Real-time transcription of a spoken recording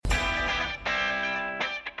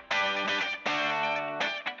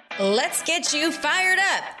Let's get you fired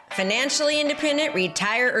up. Financially independent,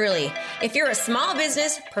 retire early. If you're a small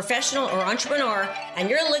business, professional, or entrepreneur,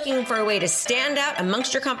 and you're looking for a way to stand out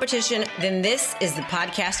amongst your competition, then this is the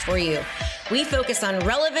podcast for you. We focus on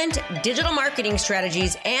relevant digital marketing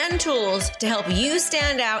strategies and tools to help you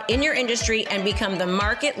stand out in your industry and become the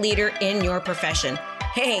market leader in your profession.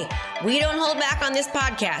 Hey, we don't hold back on this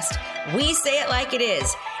podcast. We say it like it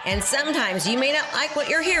is. And sometimes you may not like what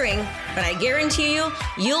you're hearing, but I guarantee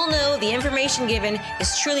you'll know the information given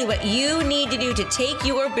is truly what you need to do to take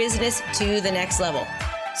your business to the next level.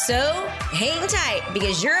 So hang tight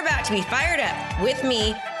because you're about to be fired up with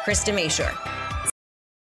me, Krista Mashore.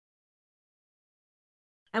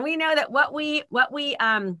 And we know that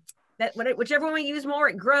whichever one we use more,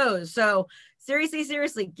 it grows. So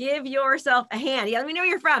seriously, give yourself a hand. Yeah, let me know where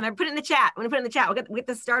you're from. I put it in the chat. I'm going to put it in the chat. We'll get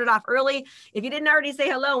this started off early. If you didn't already say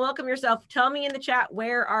hello, welcome yourself. Tell me in the chat,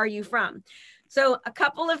 where are you from? So a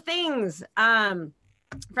couple of things from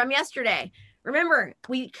yesterday. Remember,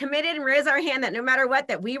 we committed and raised our hand that no matter what,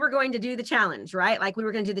 that we were going to do the challenge, right? Like we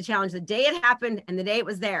were going to do the challenge the day it happened and the day it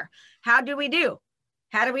was there. How do we do?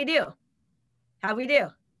 How'd we do?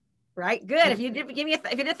 Right? Good. If you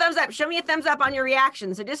did a thumbs up, show me a thumbs up on your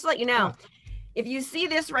reaction. So just to let you know, if you see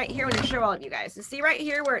this right here, I'm going to show all of you guys. So see right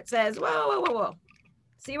here where it says, whoa.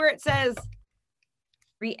 See where it says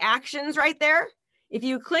reactions right there? If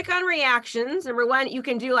you click on reactions, number one, you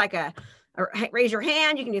can do like raise your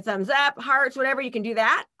hand. You can do thumbs up, hearts, whatever. You can do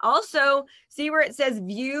that. Also, see where it says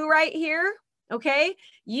view right here? Okay.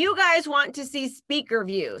 You guys want to see speaker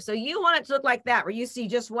view. So you want it to look like that, where you see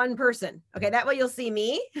just one person. Okay. That way you'll see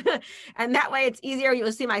me and that way it's easier.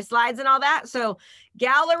 You'll see my slides and all that. So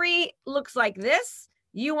gallery looks like this.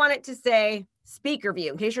 You want it to say speaker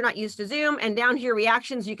view in case you're not used to Zoom, and down here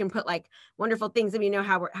reactions, you can put like wonderful things if you know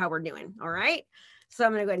how we're doing. All right. So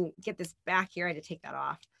I'm going to go ahead and get this back here. I had to take that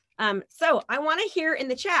off. So I want to hear in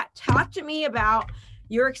the chat, talk to me about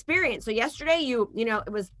your experience. So yesterday,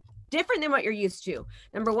 it was different than what you're used to.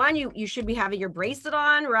 Number one, you should be having your bracelet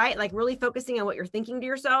on, right? Like really focusing on what you're thinking to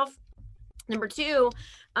yourself. Number two,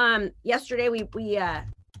 yesterday we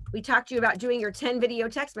talked to you about doing your 10 video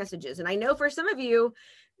text messages. And I know for some of you,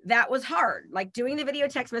 that was hard. Like doing the video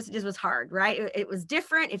text messages was hard, right? It was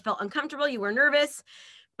different. It felt uncomfortable. You were nervous.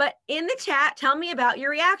 But in the chat, tell me about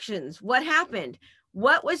your reactions. What happened?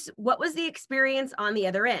 What was the experience on the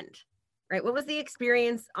other end, right? What was the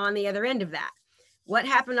experience on the other end of that? What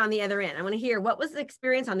happened on the other end? I want to hear what was the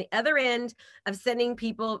experience on the other end of sending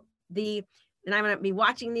people and I'm going to be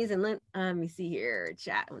watching these and let me see here,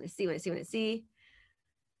 chat. I want to see.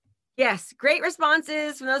 Yes, great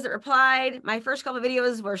responses from those that replied. My first couple of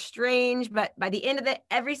videos were strange, but by the end of it,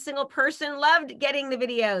 every single person loved getting the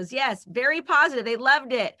videos. Yes, very positive. They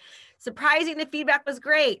loved it. Surprising, the feedback was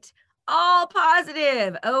great. All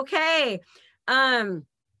positive. Okay.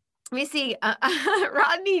 Let me see.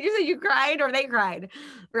 Rodney, you said you cried or they cried,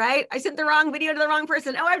 right? I sent the wrong video to the wrong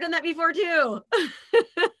person. Oh, I've done that before too.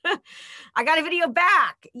 I got a video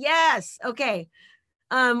back. Yes. Okay.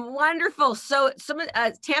 Wonderful. So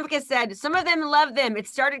Tamika said, some of them love them. It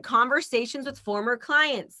started conversations with former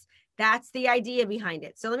clients. That's the idea behind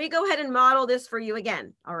it. So let me go ahead and model this for you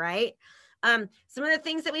again. All right. Some of the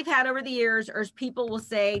things that we've had over the years are people will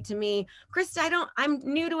say to me, Krista, I'm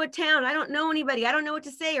new to a town. I don't know anybody. I don't know what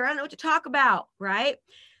to say, or I don't know what to talk about, right?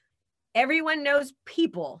 Everyone knows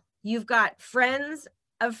people. You've got friends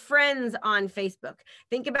of friends on Facebook.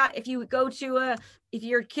 Think about if you go to if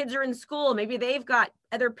your kids are in school, maybe they've got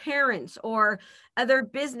other parents or other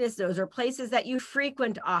businesses or places that you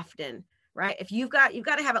frequent often, right? If you've got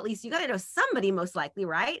to have you got to know somebody most likely,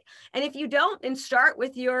 right? And if you don't, then start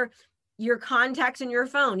with your contacts in your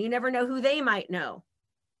phone. You never know who they might know.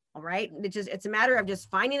 All right. It's a matter of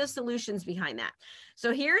just finding the solutions behind that.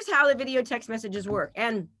 So here's how the video text messages work.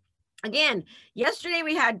 And again, yesterday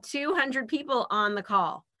we had 200 people on the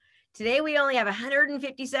call. Today we only have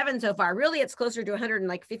 157 so far. Really, it's closer to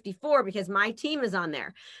 154 because my team is on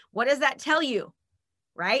there. What does that tell you?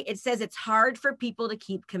 Right? It says it's hard for people to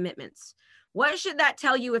keep commitments. What should that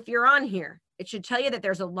tell you if you're on here? It should tell you that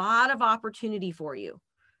there's a lot of opportunity for you.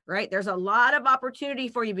 Right? There's a lot of opportunity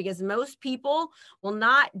for you because most people will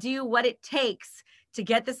not do what it takes to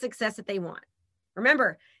get the success that they want.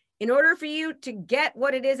 Remember, in order for you to get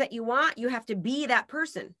what it is that you want, you have to be that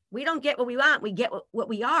person. We don't get what we want. We get what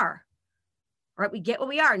we are. Right? We get what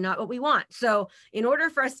we are, not what we want. So in order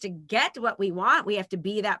for us to get what we want, we have to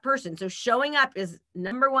be that person. So showing up is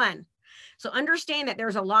number one. So understand that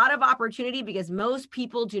there's a lot of opportunity because most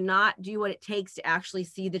people do not do what it takes to actually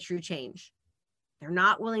see the true change. They're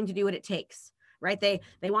not willing to do what it takes, right? They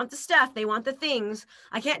want the stuff, they want the things.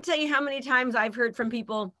 I can't tell you how many times I've heard from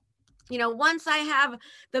people, you know, once I have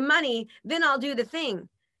the money, then I'll do the thing.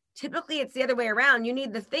 Typically, it's the other way around. You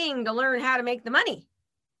need the thing to learn how to make the money,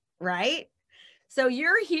 right? So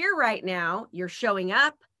you're here right now. You're showing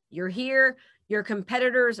up. You're here. Your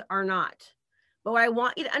competitors are not. But what I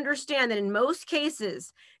want you to understand that in most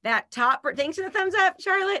cases, that top, thanks for the thumbs up,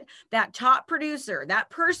 Charlotte, that top producer, that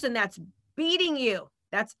person that's beating you,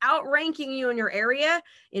 that's outranking you in your area,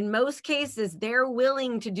 in most cases, they're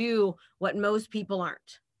willing to do what most people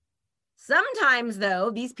aren't. Sometimes, though,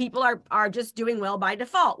 these people are just doing well by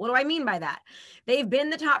default. What do I mean by that? They've been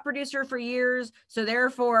the top producer for years, so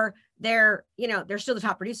therefore they're still the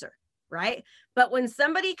top producer, right? But when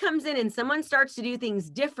somebody comes in and someone starts to do things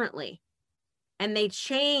differently, and they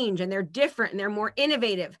change and they're different and they're more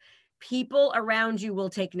innovative, people around you will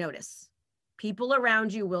take notice. People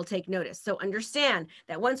around you will take notice. So understand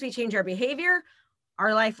that once we change our behavior,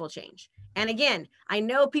 our life will change. And again, I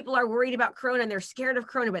know people are worried about Corona and they're scared of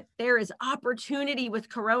Corona, but there is opportunity with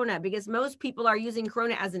Corona because most people are using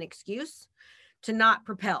Corona as an excuse to not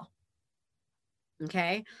propel.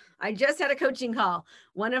 Okay. I just had a coaching call.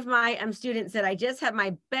 One of my students said, I just had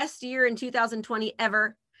my best year in 2020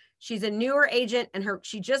 ever. She's a newer agent and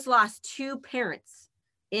she just lost 2 parents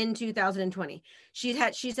in 2020. She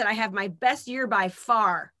said, I have my best year by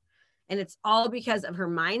far. And it's all because of her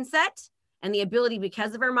mindset and the ability,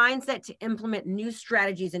 because of her mindset, to implement new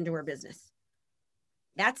strategies into her business.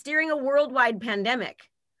 That's during a worldwide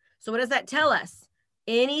pandemic. So what does that tell us?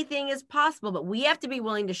 Anything is possible, but we have to be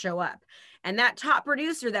willing to show up. And that top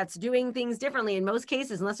producer that's doing things differently, in most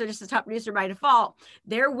cases, unless they're just a top producer by default,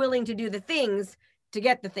 they're willing to do the things to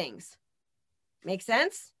get the things. Make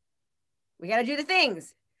sense? We got to do the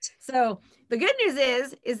things. So the good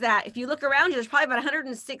news is that if you look around you, there's probably about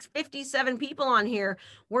 157 people on here.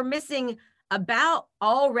 We're missing about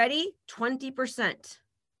already 20%.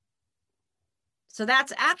 So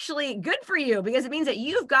that's actually good for you because it means that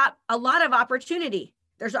you've got a lot of opportunity.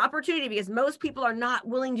 There's opportunity because most people are not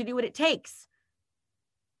willing to do what it takes.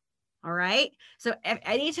 All right. So if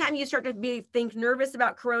anytime you start to think nervous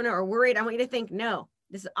about Corona or worried, I want you to think, no,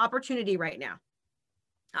 this is opportunity right now.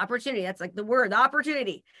 Opportunity. That's like the word, the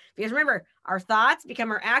opportunity. Because remember, our thoughts become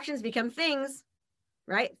our actions, become things,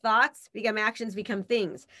 right? Thoughts become actions, become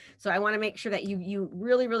things. So I want to make sure that you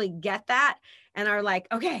really, really get that and are like,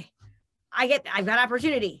 okay, I've got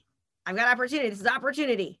opportunity. I've got opportunity. This is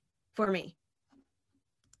opportunity for me.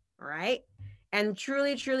 All right. And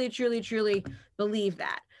truly, truly, truly, truly believe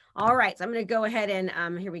that. All right. So I'm going to go ahead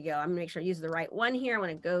and here we go. I'm going to make sure I use the right one here. I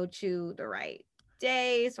want to go to the right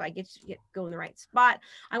day so I get to go in the right spot.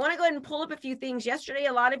 I want to go ahead and pull up a few things. Yesterday,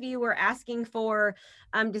 a lot of you were asking for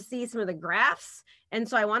to see some of the graphs. And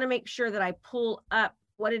so I want to make sure that I pull up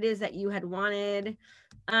what it is that you had wanted.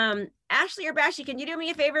 Ashley or Bashi, can you do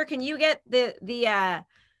me a favor? Can you get the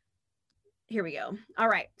here we go. All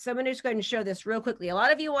right. So I'm going to just go ahead and show this real quickly. A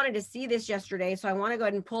lot of you wanted to see this yesterday. So I want to go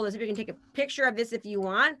ahead and pull this. If you can take a picture of this if you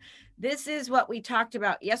want. This is what we talked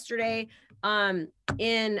about yesterday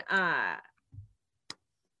in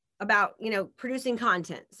about, producing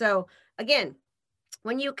content. So again,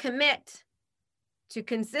 when you commit to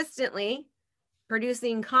consistently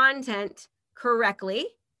producing content correctly,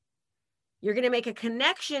 you're going to make a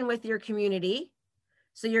connection with your community.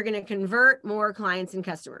 So you're going to convert more clients and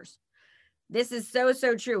customers. This is so,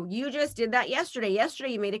 so true. You just did that yesterday.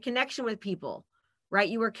 Yesterday, you made a connection with people, right?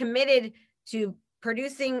 You were committed to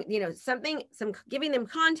producing, giving them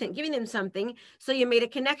content, giving them something. So you made a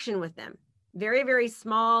connection with them. Very, very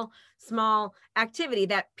small activity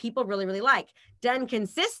that people really, really like. Done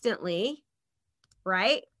consistently,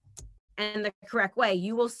 right? And the correct way,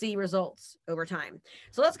 you will see results over time.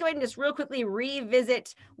 So let's go ahead and just real quickly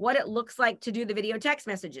revisit what it looks like to do the video text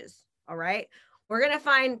messages. All right. We're going to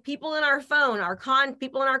find people in our phone,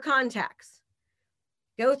 people in our contacts.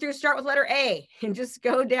 Start with letter A and just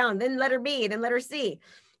go down, then letter B, then letter C.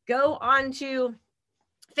 Go on to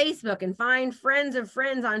Facebook and find friends of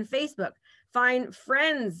friends on Facebook. Find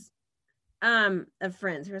friends of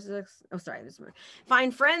friends.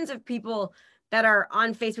 Find friends of people that are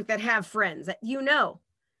on Facebook that have friends that you know.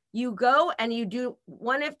 You go and you do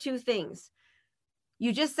one of two things.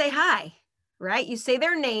 You just say hi, right? You say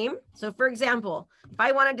their name. So for example, if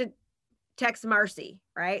I wanted to text Marcy,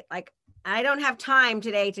 right? Like I don't have time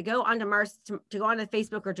today to go onto to go onto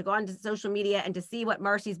Facebook or to go onto social media and to see what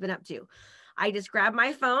Marcy's been up to. I just grab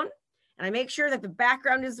my phone and I make sure that the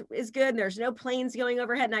background is good and there's no planes going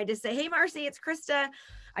overhead. And I just say, hey, Marcy, it's Krista.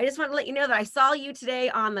 I just want to let you know that I saw you today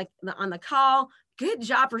on the call. Good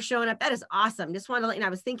job for showing up. That is awesome. Just wanted to let you know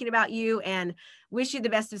I was thinking about you and wish you the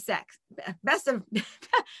best of sex. Best of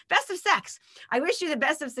sex. I wish you the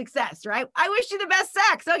best of success, right? I wish you the best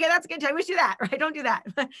sex. Okay, that's good. I wish you that, right? Don't do that.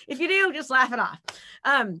 If you do, just laugh it off.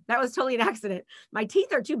 That was totally an accident. My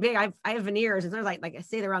teeth are too big. I have veneers, and sometimes like I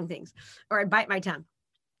say the wrong things or I bite my tongue.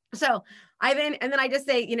 So and then I just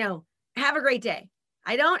say, have a great day.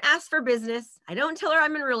 I don't ask for business. I don't tell her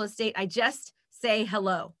I'm in real estate. I just say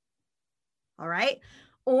hello. All right.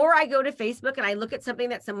 Or I go to Facebook and I look at something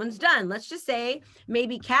that someone's done. Let's just say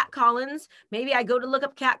maybe Kat Collins. Maybe I go to look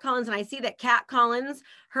up Kat Collins and I see that Kat Collins,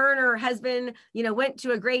 her and her husband, went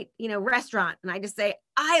to a great, restaurant. And I just say,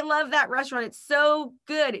 I love that restaurant. It's so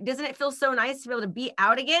good. Doesn't it feel so nice to be able to be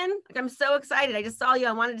out again? Like, I'm so excited. I just saw you.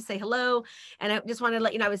 I wanted to say hello. And I just wanted to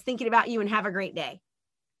let you know I was thinking about you and have a great day.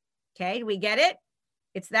 Okay. Do we get it?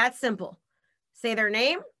 It's that simple. Say their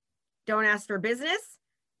name. Don't ask for business.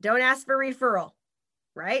 Don't ask for referral,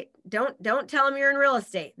 right? Don't tell them you're in real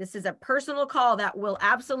estate. This is a personal call that will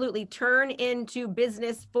absolutely turn into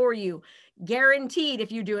business for you, guaranteed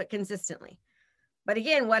if you do it consistently. But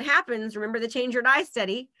again, what happens, remember the Change Your Die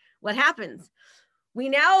study, what happens? We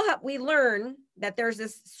learn that there's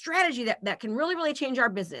this strategy that can really, really change our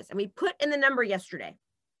business. And we put in the number yesterday.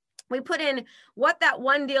 We put in what that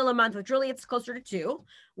one deal a month, which really it's closer to 2,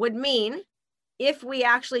 would mean if we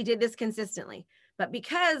actually did this consistently. But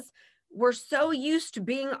because we're so used to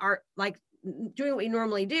doing what we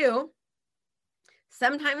normally do,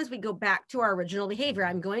 sometimes we go back to our original behavior.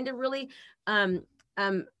 I'm going to really,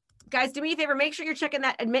 guys, do me a favor, make sure you're checking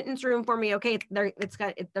that admittance room for me. Okay. They're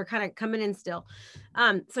kind of coming in still.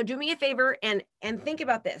 So do me a favor and think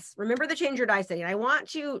about this. Remember the Change Your Die study. And I want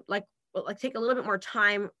to take a little bit more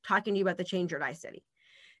time talking to you about the Change Your Die study.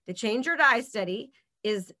 The Change Your Die study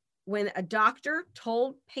is when a doctor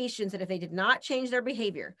told patients that if they did not change their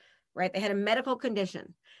behavior, right, they had a medical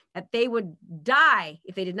condition, that they would die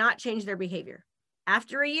if they did not change their behavior.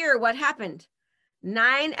 After a year, what happened?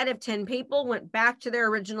 9 out of 10 people went back to their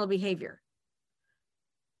original behavior.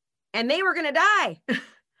 And they were going to die.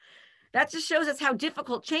 That just shows us how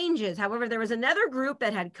difficult change is. However, there was another group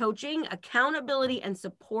that had coaching, accountability, and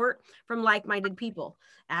support from like-minded people.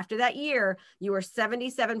 After that year, you were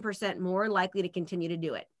 77% more likely to continue to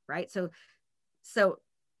do it, right? So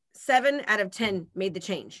 7 out of 10 made the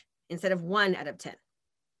change instead of 1 out of 10.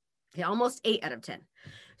 Okay, almost 8 out of 10.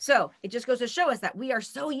 So it just goes to show us that we are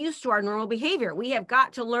so used to our normal behavior. We have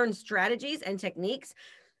got to learn strategies and techniques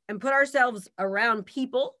and put ourselves around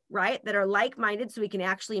people, right, that are like-minded so we can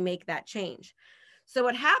actually make that change. So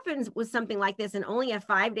what happens with something like this and only a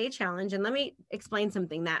 5-day challenge, and let me explain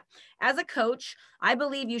something that as a coach, I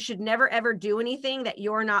believe you should never, ever do anything that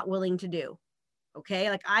you're not willing to do.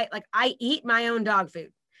 Okay. I eat my own dog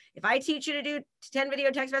food. If I teach you to do 10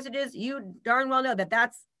 video text messages, you darn well know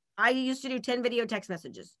I used to do 10 video text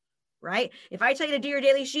messages, right? If I tell you to do your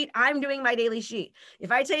daily sheet, I'm doing my daily sheet.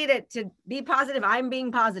 If I tell you to be positive, I'm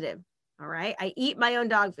being positive. All right. I eat my own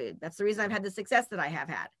dog food. That's the reason I've had the success that I have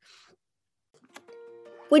had.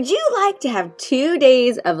 Would you like to have 2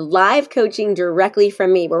 days of live coaching directly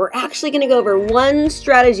from me, where we're actually going to go over one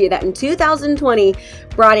strategy that in 2020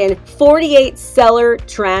 brought in 48 seller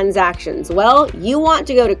transactions? Well, you want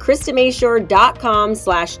to go to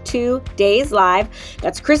KristaMashore.com/2dayslive.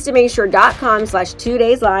 That's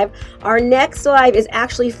KristaMashore.com/2dayslive. Our next live is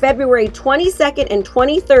actually February 22nd and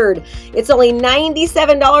 23rd. It's only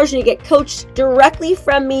 $97 and you get coached directly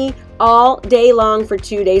from me all day long for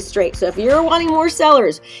 2 days straight. So if you're wanting more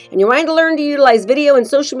sellers and you're wanting to learn to utilize video and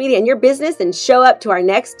social media in your business, then show up to our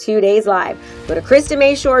next 2 days live. Go to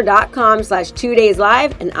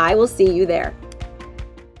KristaMashore.com/2dayslive and I will see you there.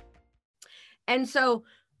 And so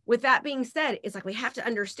with that being said, it's like we have to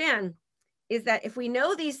understand is that if we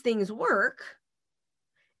know these things work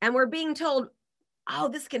and we're being told, oh,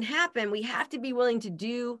 this can happen, we have to be willing to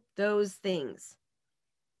do those things.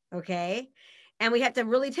 Okay. And we have to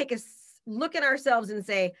really take a look at ourselves and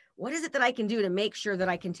say, what is it that I can do to make sure that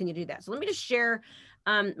I continue to do that? So let me just share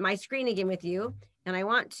my screen again with you. And I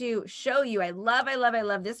want to show you, I love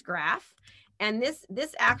this graph. And this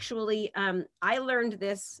actually, I learned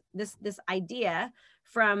this idea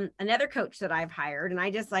from another coach that I've hired. And I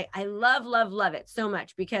just I love it so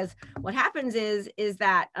much, because what happens is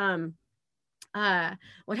that,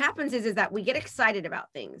 what happens is that we get excited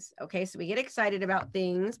about things. Okay. So we get excited about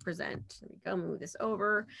things, present, let me go move this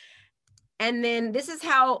over. And then this is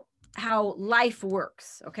how life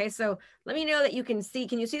works. Okay. So let me know that you can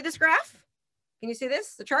you see this graph? Can you see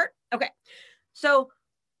this, the chart? Okay. So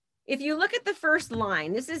if you look at the first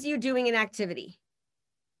line, this is you doing an activity.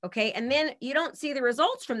 Okay. And then you don't see the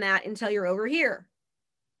results from that until you're over here.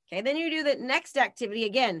 Okay, then you do the next activity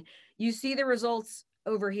again. You see the results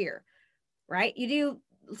over here, right? You do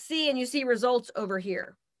see and you see results over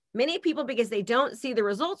here. Many people, because they don't see the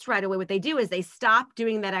results right away, what they do is they stop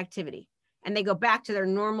doing that activity and they go back to their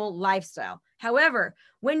normal lifestyle. However,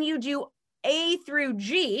 when you do A through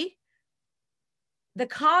G, the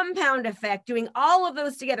compound effect, doing all of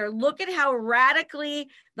those together, look at how radically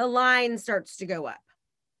the line starts to go up.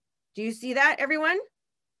 Do you see that, everyone?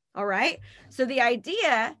 All right. So the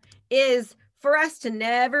idea is for us to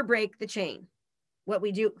never break the chain. What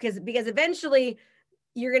we do, because eventually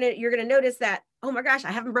you're gonna notice that, oh my gosh,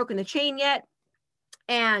 I haven't broken the chain yet,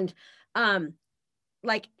 and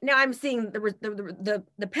like now I'm seeing the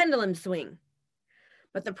pendulum swing.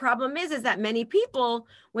 But the problem is that many people,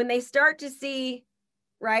 when they start to see,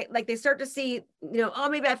 right, like they start to see, oh,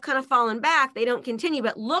 maybe I've kind of fallen back, they don't continue.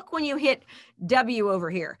 But look when you hit W over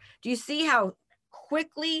here. Do you see how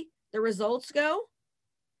quickly the results go?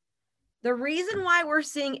 The reason why we're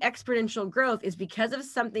seeing exponential growth is because of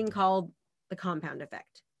something called the compound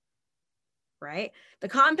effect, right? The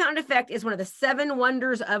compound effect is one of the 7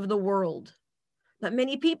 wonders of the world. But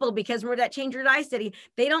many people, because remember that Change Your Life study,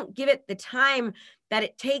 they don't give it the time that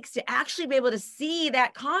it takes to actually be able to see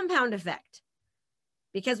that compound effect,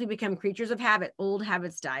 because we become creatures of habit. Old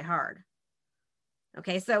habits die hard.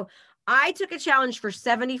 Okay, so I took a challenge for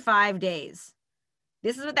 75 days.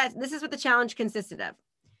 This is what the challenge consisted of.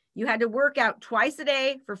 You had to work out twice a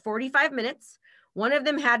day for 45 minutes. One of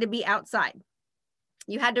them had to be outside.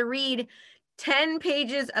 You had to read 10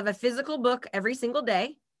 pages of a physical book every single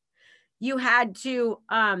day. You had to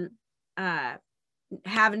have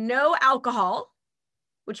no alcohol,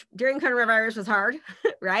 which during coronavirus was hard,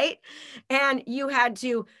 right? And you had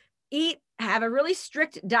to have a really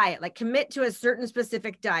strict diet, like commit to a certain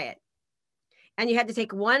specific diet. And you had to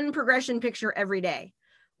take one progression picture every day.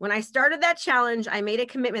 When I started that challenge, I made a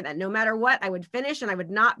commitment that no matter what, I would finish and I would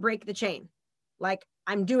not break the chain. Like,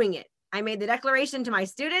 I'm doing it. I made the declaration to my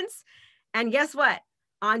students. And guess what?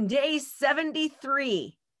 On day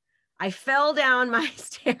 73, I fell down my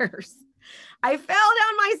stairs. I fell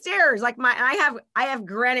down my stairs. Like I have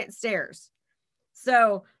granite stairs.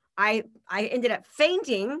 So I ended up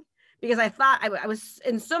fainting because I thought I was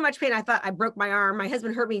in so much pain. I thought I broke my arm. My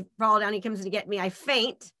husband heard me fall down. He comes to get me. I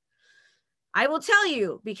faint. I will tell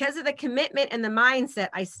you, because of the commitment and the mindset,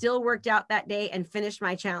 I still worked out that day and finished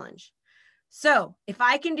my challenge. So if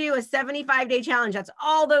I can do a 75-day challenge, that's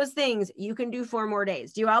all those things, you can do 4 more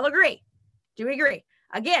days. Do you all agree? Do we agree?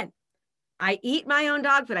 Again, I eat my own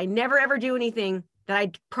dog food. I never ever do anything that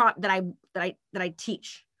I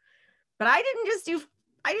teach. But I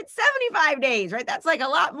did 75 days, right? That's like a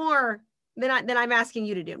lot more than I'm asking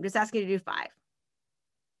you to do. I'm just asking you to do 5.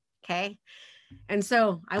 Okay. And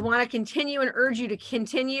so I want to continue and urge you to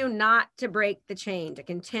continue not to break the chain, to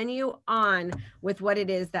continue on with what it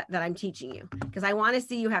is that I'm teaching you, because I want to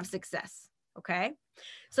see you have success. Okay.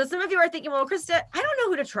 So some of you are thinking, well, Krista, I don't know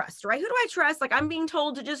who to trust, right? Who do I trust? Like, I'm being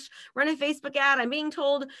told to just run a Facebook ad. I'm being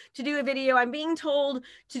told to do a video. I'm being told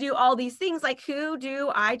to do all these things. Like, who do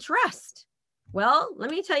I trust? Well, let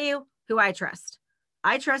me tell you who I trust.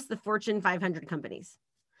 I trust the Fortune 500 companies.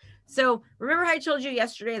 So remember how I told you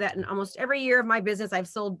yesterday that in almost every year of my business, I've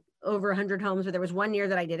sold over 100 homes, but there was 1 year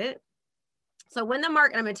that I didn't. So when the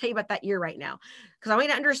market, I'm going to tell you about that year right now, because I want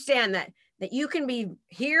you to understand that you can be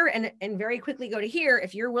here and very quickly go to here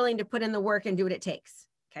if you're willing to put in the work and do what it takes.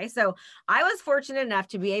 Okay. So I was fortunate enough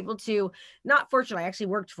to be able to, not fortunate, I actually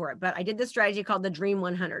worked for it, but I did this strategy called the Dream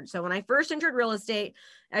 100. So when I first entered real estate,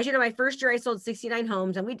 as you know, my first year I sold 69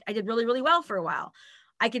 homes and I did really, really well for a while.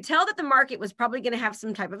 I could tell that the market was probably going to have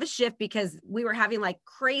some type of a shift because we were having like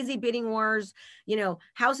crazy bidding wars,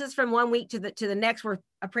 houses from 1 week to the next were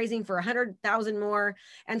appraising for 100,000 more.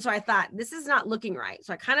 And so I thought, this is not looking right.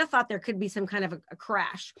 So I kind of thought there could be some kind of a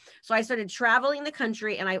crash. So I started traveling the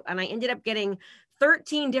country and I ended up getting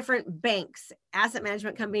 13 different banks, asset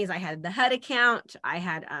management companies. I had the HUD account. I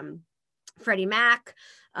had Freddie Mac.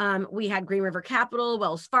 We had Green River Capital,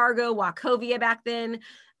 Wells Fargo, Wachovia back then.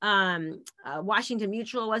 Washington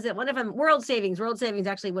Mutual, was it one of them? World Savings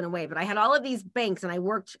actually went away, but I had all of these banks and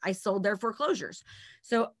I sold their foreclosures.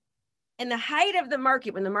 So in the height of the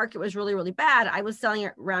market, when the market was really, really bad, I was selling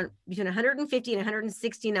it around between 150 and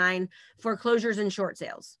 169 foreclosures and short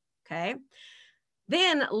sales. Okay.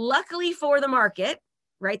 Then luckily for the market,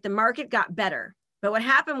 right, the market got better. But what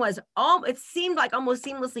happened was it seemed like almost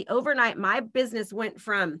seamlessly overnight, my business went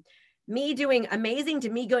from me doing amazing to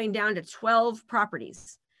me going down to 12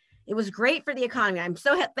 properties. It was great for the economy. I'm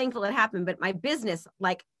so thankful it happened, but my business,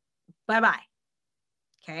 like, bye-bye.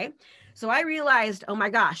 Okay. So I realized, oh my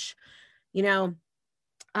gosh,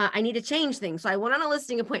 I need to change things. So I went on a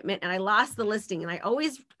listing appointment and I lost the listing. And I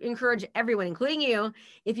always encourage everyone, including you,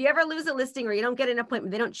 if you ever lose a listing or you don't get an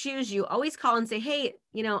appointment, they don't choose you, always call and say, hey,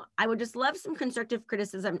 you know, I would just love some constructive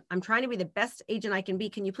criticism. I'm trying to be the best agent I can be.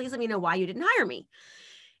 Can you please let me know why you didn't hire me?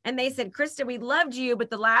 And they said, Krista, we loved you, but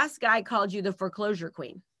the last guy called you the foreclosure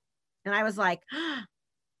queen. And I was like,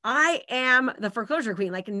 I am the foreclosure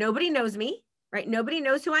queen. Like, nobody knows me, right? Nobody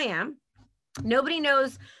knows who I am. Nobody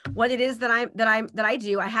knows what it is that I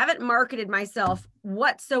do. I haven't marketed myself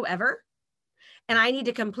whatsoever. And I need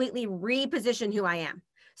to completely reposition who I am.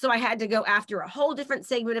 So I had to go after a whole different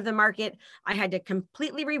segment of the market. I had to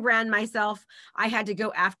completely rebrand myself. I had to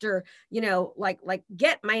go after, you know, like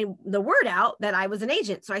get the word out that I was an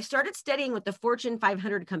agent. So I started studying what the Fortune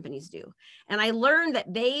 500 companies do. And I learned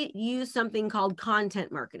that they use something called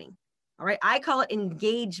content marketing. All right. I call it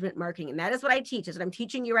engagement marketing. And that is what I teach. Is what I'm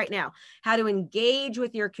teaching you right now, how to engage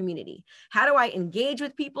with your community. How do I engage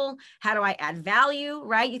with people? How do I add value?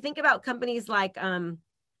 Right. You think about companies like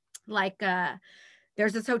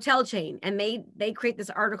there's this hotel chain and they create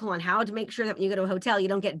this article on how to make sure that when you go to a hotel, you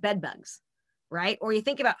don't get bed bugs. Right? Or you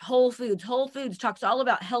think about Whole Foods. Whole Foods talks all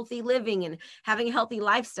about healthy living and having a healthy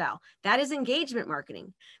lifestyle. That is engagement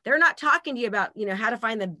marketing. They're not talking to you about, you know, how to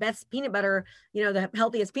find the best peanut butter, you know, the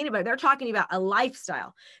healthiest peanut butter. They're talking to you about a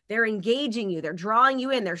lifestyle. They're engaging you. They're drawing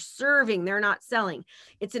you in. They're serving. They're not selling.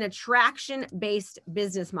 It's an attraction-based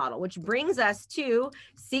business model, which brings us to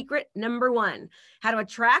secret number 1, how to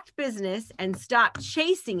attract business and stop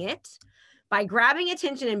chasing it by grabbing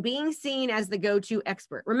attention and being seen as the go-to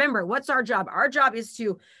expert. Remember, what's our job? Our job is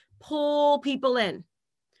to pull people in.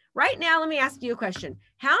 Right now, let me ask you a question.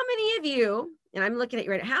 How many of you, and I'm looking at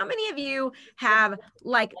you right now, how many of you have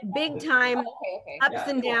like big time ups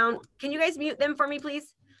and downs? Can you guys mute them for me,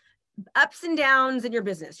 please? Ups and downs in your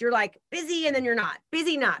business. You're like busy and then you're not,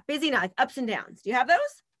 busy, not, like ups and downs. Do you have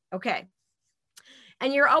those? Okay.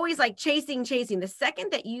 And you're always like chasing. The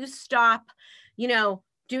second that you stop, you know,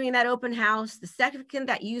 doing that open house, the second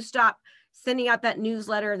that you stop sending out that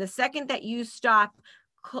newsletter, the second that you stop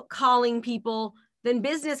calling people, then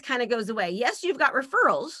business kind of goes away. Yes, you've got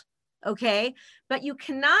referrals, okay, but you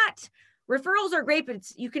cannot, referrals are great, but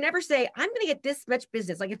you can never say, I'm going to get this much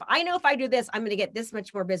business. Like if I do this, I'm going to get this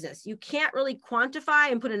much more business. You can't really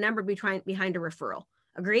quantify and put a number behind a referral.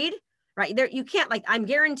 Agreed? Right? There, you can't like, I'm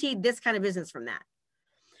guaranteed this kind of business from that.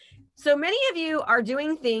 So many of you are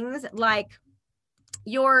doing things like,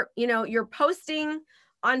 you're posting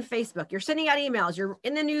on Facebook, you're sending out emails, you're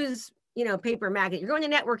in the news, paper, magazine, you're going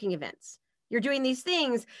to networking events, you're doing these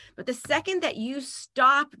things, but the second that you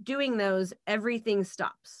stop doing those, everything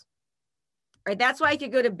stops, right? That's why if you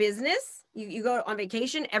go to business, you go on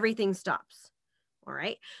vacation, everything stops, all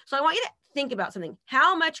right? So I want you to think about something.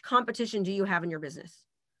 How much competition do you have in your business?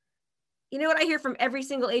 You know what I hear from every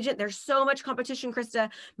single agent? There's so much competition, Krista.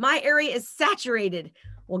 My area is saturated.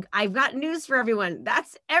 Well, I've got news for everyone.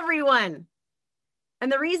 That's everyone. And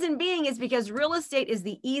the reason being is because real estate is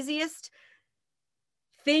the easiest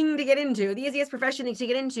thing to get into, the easiest profession to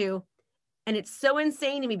get into. And it's so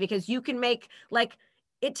insane to me because you can make, like,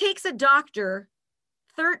 it takes a doctor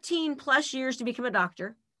 13 plus years to become a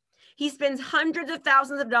doctor. He spends hundreds of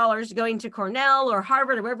thousands of dollars going to Cornell or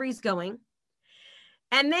Harvard or wherever he's going.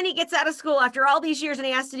 And then he gets out of school after all these years and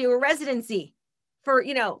he has to do a residency for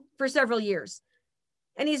several years.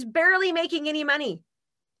 And he's barely making any money.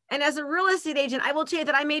 And as a real estate agent, I will tell you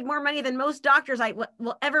that I made more money than most doctors I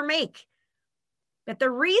will ever make. But the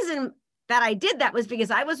reason that I did that was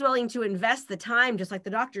because I was willing to invest the time, just like the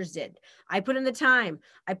doctors did. I put in the time,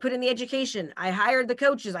 I put in the education, I hired the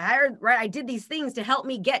coaches, I did these things to help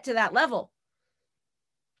me get to that level.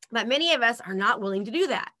 But many of us are not willing to do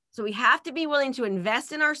that. So we have to be willing to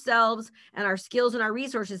invest in ourselves and our skills and our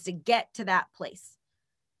resources to get to that place.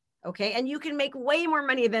 Okay. And you can make way more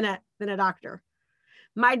money than a doctor.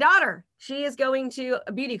 My daughter, she is going to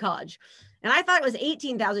a beauty college and I thought it was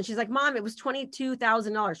 $18,000. She's like, Mom, it was $22,000,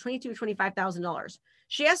 $22,000, $25,000.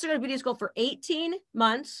 She has to go to beauty school for 18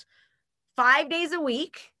 months, 4 days a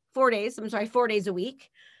week.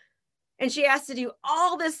 And she has to do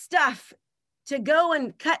all this stuff to go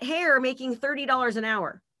and cut hair making $30 an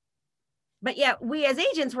hour. But yet we as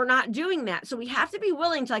agents, we're not doing that. So we have to be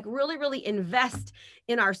willing to really, really invest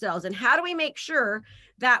in ourselves. And how do we make sure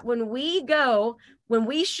that when we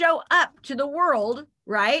show up to the world,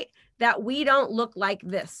 right, that we don't look like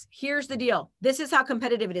this? Here's the deal. This is how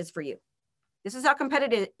competitive it is for you.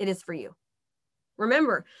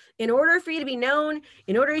 Remember, in order for you to be known,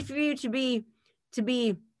 in order for you to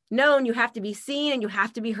be known, you have to be seen and you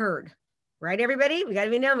have to be heard. Right, everybody? We got to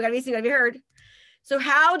be known, we got to be seen, we got to be heard. So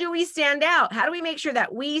how do we stand out? How do we make sure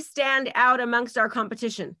that we stand out amongst our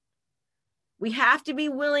competition? We have to be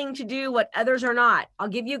willing to do what others are not. I'll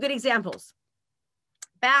give you good examples.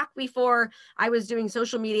 Back before I was doing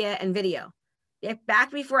social media and video,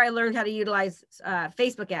 back before I learned how to utilize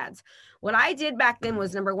Facebook ads, what I did back then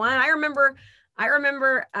was, number one, I remember,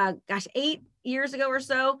 8 years ago or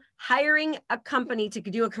so, hiring a company to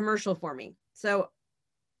do a commercial for me. So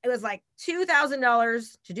it was like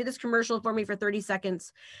 $2,000 to do this commercial for me for 30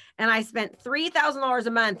 seconds. And I spent $3,000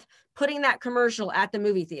 a month putting that commercial at the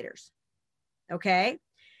movie theaters. Okay.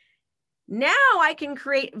 Now I can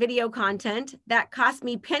create video content that costs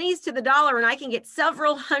me pennies to the dollar, and I can get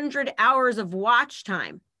several hundred hours of watch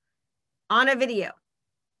time on a video,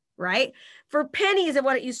 right? For pennies of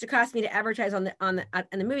what it used to cost me to advertise in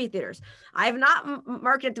the movie theaters. I have not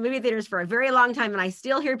marketed to movie theaters for a very long time, and I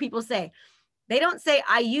still hear people say, they don't say,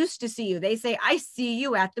 I used to see you. They say, I see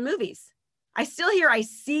you at the movies. I still hear, I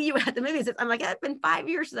see you at the movies. I'm like, it's been 4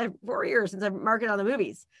 years since I've marketed on the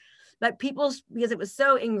movies. But people, because it was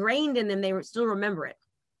so ingrained in them, they still remember it.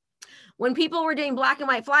 When people were doing black and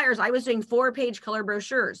white flyers, I was doing 4-page color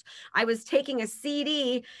brochures. I was taking a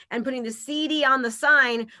CD and putting the CD on the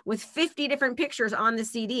sign with 50 different pictures on the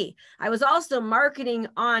CD. I was also marketing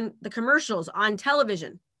on the commercials on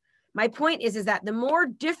television. My point is that the more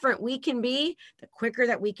different we can be, the quicker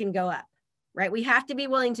that we can go up, right? We have to be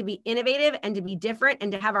willing to be innovative and to be different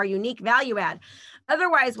and to have our unique value add.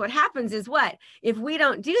 Otherwise, what happens is what? If we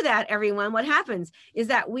don't do that, everyone, what happens is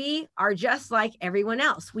that we are just like everyone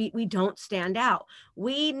else. We don't stand out.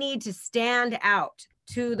 We need to stand out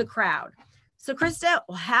to the crowd. So Krista,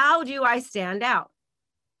 how do I stand out?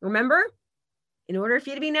 Remember, in order for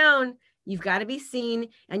you to be known, you've got to be seen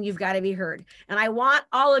and you've got to be heard. And I want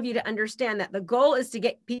all of you to understand that the goal is to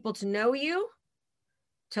get people to know you,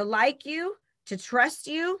 to like you, to trust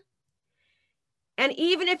you. And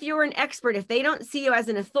even if you're an expert, if they don't see you as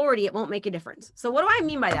an authority, it won't make a difference. So what do I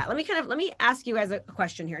mean by that? Let me ask you as a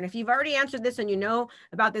question here. And if you've already answered this and you know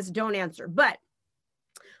about this, don't answer. But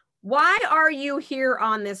why are you here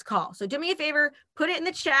on this call? So do me a favor, put it in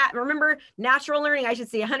the chat. Remember, Natural Learning, I should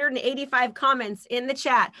see 185 comments in the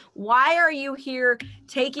chat. Why are you here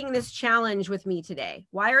taking this challenge with me today?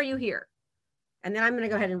 Why are you here? And then I'm going to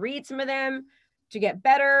go ahead and read some of them. To get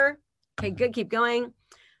better. Okay, good. Keep going.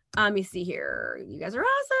 Let me see here. You guys are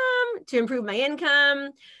awesome. To improve my income,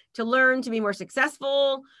 to learn to be more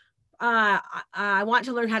successful. I want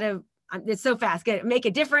to learn how to, it's so fast. Good. Make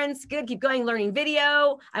a difference. Good. Keep going. Learning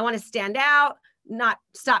video. I want to stand out, not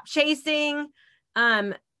stop chasing.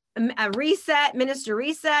 A reset, minister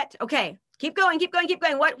reset. Okay. Keep going. Keep going. Keep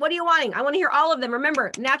going. What are you wanting? I want to hear all of them.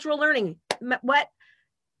 Remember, Natural Learning. What?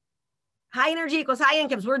 High energy equals high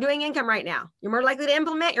incomes. We're doing income right now. You're more likely to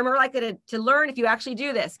implement. You're more likely to learn if you actually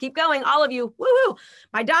do this. Keep going, all of you. Woo-hoo.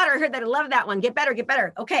 My daughter heard that. I love that one. Get better, get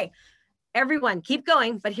better. Okay, everyone, keep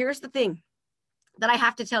going. But here's the thing that I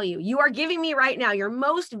have to tell you. You are giving me right now your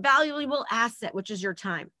most valuable asset, which is your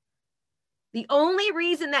time. The only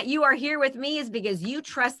reason that you are here with me is because you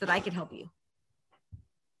trust that I can help you.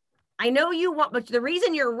 I know you want, but the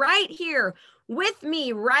reason you're right here with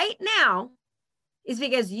me right now is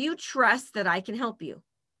because you trust that I can help you.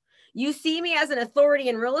 You see me as an authority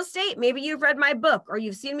in real estate. Maybe you've read my book, or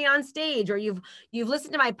you've seen me on stage, or you've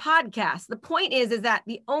listened to my podcast. The point is that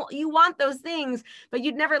you want those things, but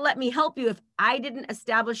you'd never let me help you if I didn't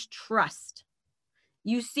establish trust.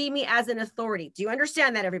 You see me as an authority. Do you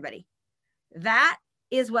understand that, everybody? That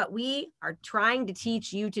is what we are trying to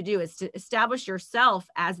teach you to do, is to establish yourself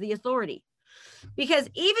as the authority. Because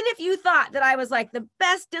even if you thought that I was like the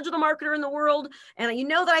best digital marketer in the world, and you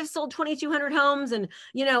know that I've sold 2,200 homes, and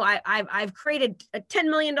you know I've created $10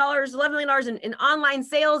 million, $11 million in online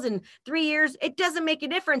sales in 3 years, it doesn't make a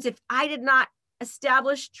difference if I did not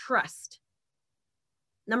establish trust.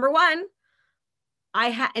 Number one,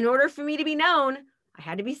 in order for me to be known, I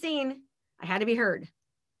had to be seen, I had to be heard.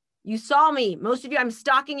 You saw me, most of you. I'm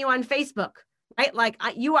stalking you on Facebook, right? Like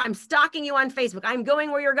I'm stalking you on Facebook. I'm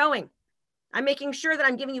going where you're going. I'm making sure that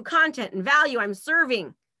I'm giving you content and value. I'm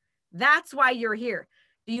serving. That's why you're here.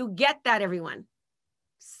 Do you get that, everyone?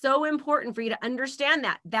 So important for you to understand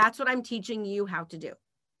that. That's what I'm teaching you how to do.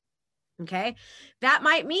 Okay. That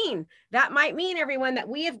might mean, everyone, that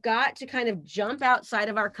we have got to kind of jump outside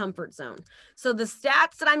of our comfort zone. So the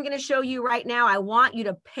stats that I'm going to show you right now, I want you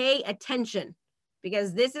to pay attention,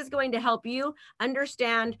 because this is going to help you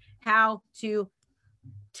understand how to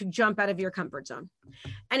jump out of your comfort zone.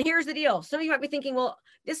 And here's the deal. Some of you might be thinking, well,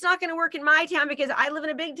 this is not going to work in my town because I live in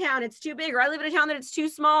a big town. It's too big. Or I live in a town that it's too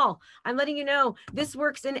small. I'm letting you know this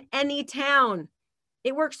works in any town.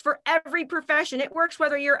 It works for every profession. It works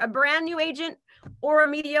whether you're a brand new agent or a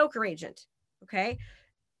mediocre agent. Okay.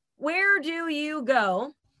 Where do you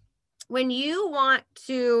go when you want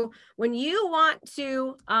to,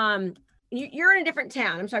 you're in a different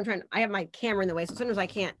town. I have my camera in the way, so sometimes I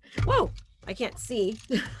can't see.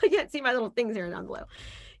 I can't see my little things here down below.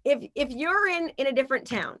 If you're in a different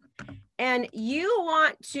town and you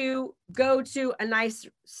want to go to a nice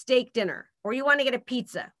steak dinner or you want to get a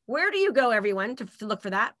pizza, where do you go, everyone, to look for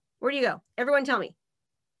that? Where do you go? Everyone tell me.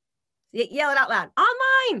 Yell it out loud.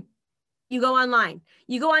 Online. You go online.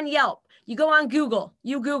 You go on Yelp. You go on Google.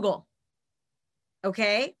 You Google.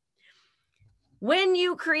 Okay? When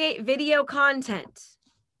you create video content,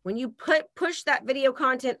 when you push that video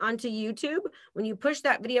content onto YouTube, when you push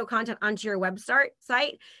that video content onto your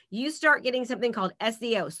website, you start getting something called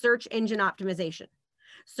SEO, search engine optimization.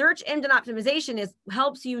 Search engine optimization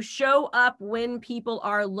helps you show up when people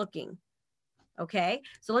are looking. Okay,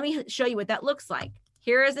 so let me show you what that looks like.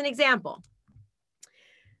 Here is an example.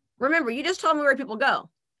 Remember, you just told me where people go.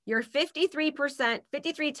 You're 53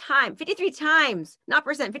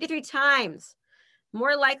 times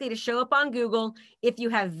more likely to show up on Google if you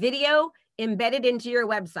have video embedded into your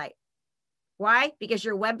website. Why? Because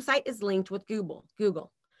your website is linked with Google.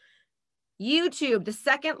 YouTube, the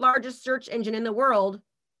second largest search engine in the world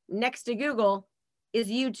next to Google, is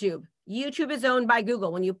YouTube. YouTube is owned by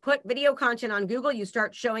Google. When you put video content on Google, you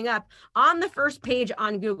start showing up on the first page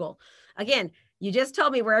on Google. Again, you just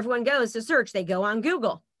told me where everyone goes to search. They go on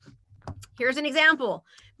Google. Here's an example.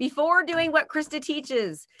 Before doing what Krista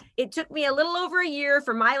teaches, it took me a little over a year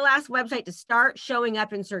for my last website to start showing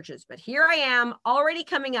up in searches. But here I am already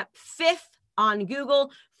coming up 5th on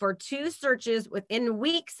Google for 2 searches within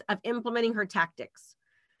weeks of implementing her tactics.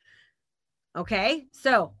 Okay,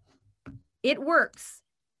 so it works.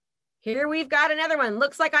 Here we've got another one.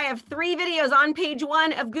 Looks like I have 3 videos on page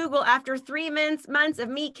 1 of Google after 3 months of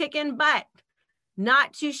me kicking butt.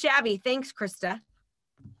 Not too shabby. Thanks, Krista.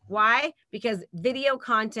 Why? Because video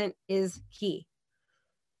content is key.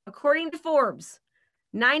 According to Forbes,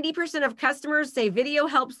 90% of customers say video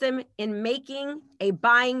helps them in making a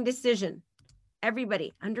buying decision.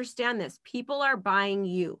 Everybody, understand this. People are buying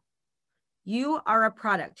you. You are a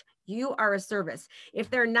product. You are a service. If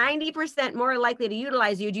they're 90% more likely to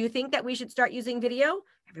utilize you, do you think that we should start using video?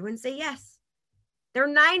 Everyone say yes. They're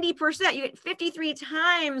 90%. You get 53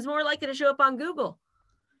 times more likely to show up on Google.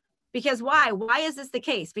 Because why? Why is this the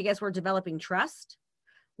case? Because we're developing trust.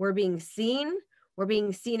 We're being seen. We're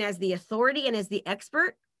being seen as the authority and as the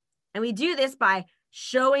expert. And we do this by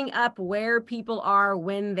showing up where people are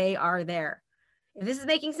when they are there. If this is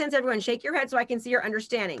making sense, everyone, shake your head so I can see your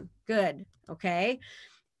understanding. Good. Okay.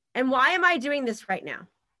 And why am I doing this right now?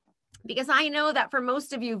 Because I know that for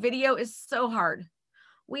most of you, video is so hard.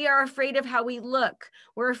 We are afraid of how we look.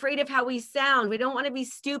 We're afraid of how we sound. We don't want to be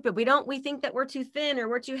stupid. We think that we're too thin or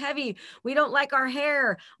we're too heavy. We don't like our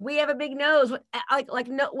hair. We have a big nose.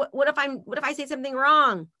 What if I say something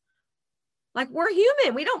wrong? Like, we're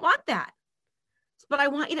human. We don't want that. But I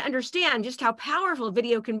want you to understand just how powerful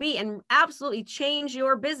video can be and absolutely change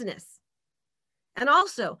your business. And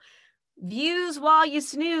also, views while you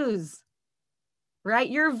snooze. Right?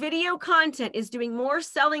 Your video content is doing more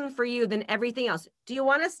selling for you than everything else. Do you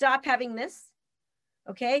want to stop having this?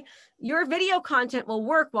 Okay. Your video content will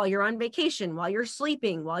work while you're on vacation, while you're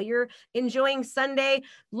sleeping, while you're enjoying Sunday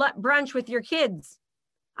brunch with your kids.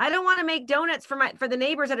 I don't want to make donuts for the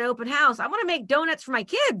neighbors at an open house. I want to make donuts for my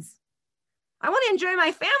kids. I want to enjoy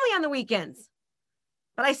my family on the weekends,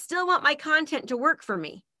 but I still want my content to work for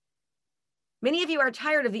me. Many of you are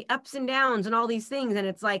tired of the ups and downs and all these things. And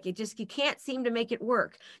it's like, you can't seem to make it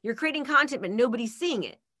work. You're creating content, but nobody's seeing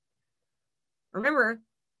it. Remember,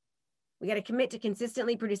 we got to commit to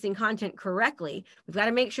consistently producing content correctly. We've got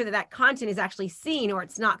to make sure that that content is actually seen or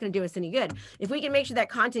it's not going to do us any good. If we can make sure that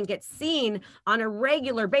content gets seen on a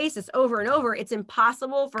regular basis over and over, it's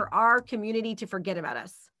impossible for our community to forget about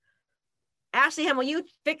us. Ashley Hem, will you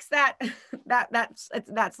fix that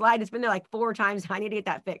slide? It's been there like 4 times. I need to get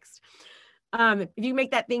that fixed. If you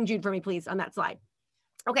make that thing, Jude, for me, please, on that slide.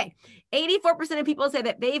 Okay. 84% of people say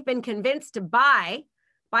that they've been convinced to buy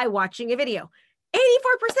by watching a video. 84%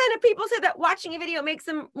 of people say that watching a video makes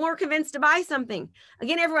them more convinced to buy something.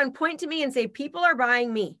 Again, everyone point to me and say, people are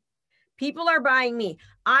buying me. People are buying me.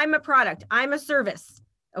 I'm a product. I'm a service.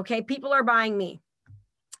 Okay. People are buying me.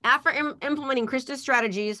 After implementing Krista's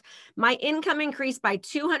strategies, my income increased by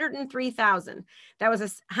 $203,000. That was a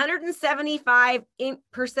 175%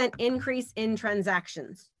 increase in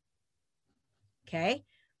transactions. Okay,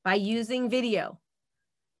 by using video.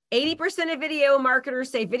 80% of video marketers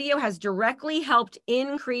say video has directly helped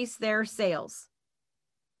increase their sales.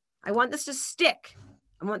 I want this to stick.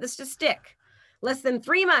 I want this to stick. Less than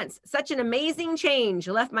 3 months, such an amazing change.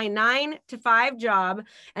 I left my 9-to-5 job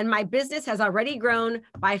and my business has already grown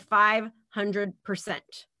by 500%.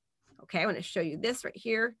 Okay, I want to show you this right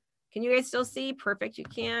here. Can you guys still see? Perfect, you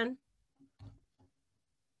can.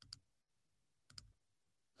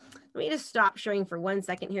 Let me just stop showing for 1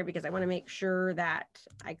 second here because I want to make sure that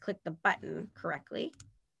I click the button correctly.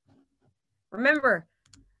 Remember,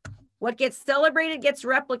 what gets celebrated gets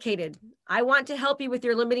replicated. I want to help you with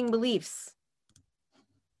your limiting beliefs.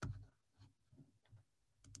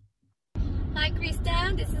 Hi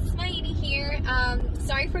Krista, this is Maini here.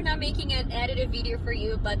 Sorry for not making an edited video for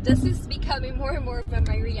you, but this is becoming more and more of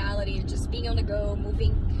my reality, just being on the go,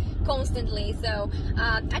 moving constantly. So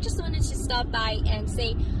I just wanted to stop by and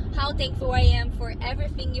say how thankful I am for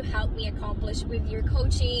everything you helped me accomplish with your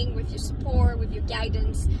coaching, with your support, with your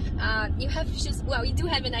guidance. You have just, well, you do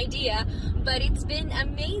have an idea, but it's been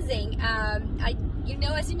amazing.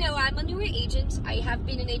 As you know, I'm a newer agent. I have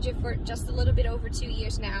been an agent for just a little bit over 2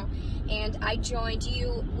 years now, and I joined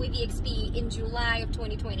you with EXP in July of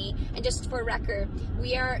 2020. And just for record,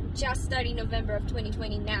 we are just starting November of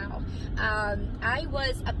 2020 now. I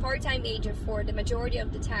was a part-time agent for the majority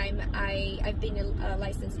of the time I've been a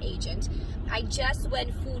licensed agent. I just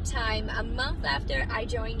went full-time a month after I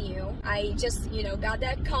joined you. I just, got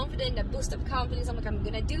that confidence, that boost of confidence. I'm like, I'm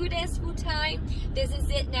gonna do this full-time. This is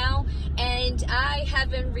it now. And I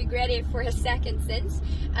haven't regretted for a second since.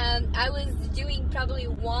 I was doing probably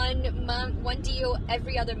one deal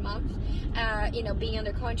every other month, being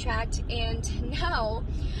under contract. And now,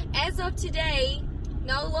 as of today,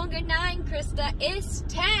 no longer 9, Krista, it's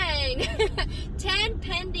 10. 10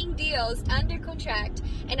 pending deals under contract,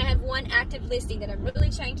 and I have 1 active listing that I'm really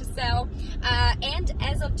trying to sell. And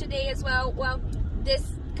as of today as well,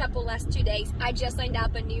 this last 2 days, I just signed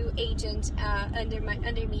up a new agent under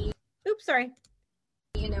me. Oops, sorry.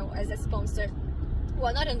 As a sponsor.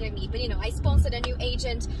 Well, not under me, but I sponsored a new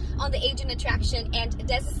agent on the agent attraction, and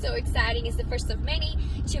this is so exciting. It's the first of many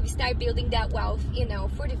to start building that wealth,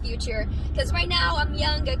 for the future. Because right now I'm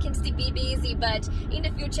young, I can still be busy, but in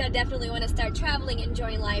the future I definitely want to start traveling,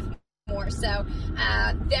 enjoying life more. So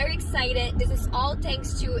very excited. This is all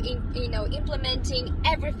thanks to implementing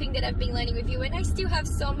everything that I've been learning with you, and I still have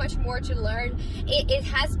so much more to learn. It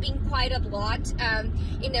has been quite a lot.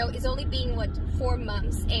 It's only been 4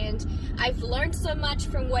 months, and I've learned so much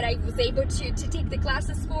from what I was able to take the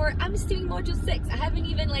classes for. I'm still in module 6. I haven't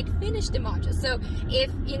even finished the module. So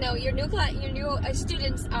if your new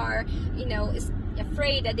students are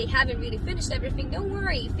afraid that they haven't really finished everything, don't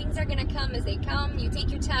worry. Things are gonna come as they come. You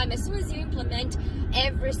take your time. As soon as you implement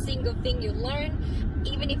every single thing you learn,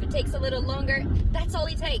 even if it takes a little longer, that's all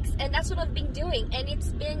it takes. And that's what I've been doing, and it's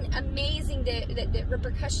been amazing, the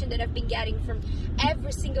repercussion that I've been getting from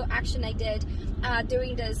every single action I did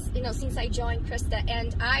during this, since I joined Krista.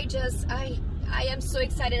 And I am so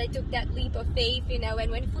excited. I took that leap of faith,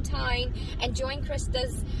 and went full time and joined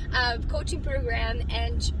Krista's coaching program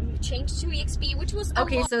and changed to EXP, which was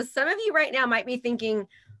okay. So some of you right now might be thinking,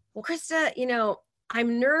 well, Krista,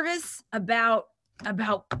 I'm nervous about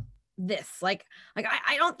this. Like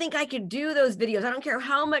I don't think I could do those videos. I don't care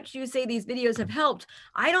how much you say these videos have helped.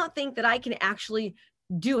 I don't think that I can actually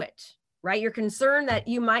do it, right? You're concerned that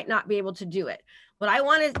you might not be able to do it. What I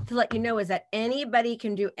wanted to let you know is that anybody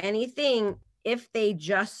can do anything if they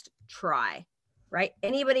just try, right?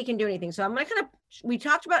 Anybody can do anything. So I'm going to we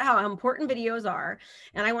talked about how important videos are,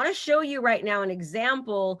 and I want to show you right now an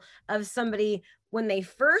example of somebody when they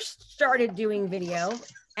first started doing video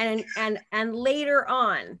and later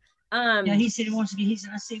on. Yeah, he said he wants to get, he's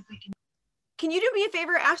going to see if we can you do me a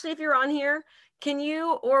favor, Ashley, if you're on here, can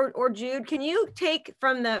you, or Jude, can you take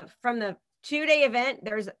from the 2-day event,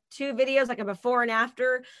 there's 2 videos, like a before and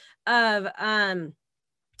after of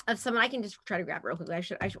someone. I can just try to grab real quickly.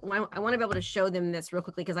 I want to be able to show them this real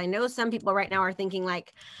quickly, because I know some people right now are thinking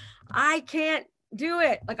like, I can't do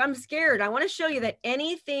it. Like, I'm scared. I want to show you that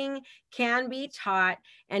anything can be taught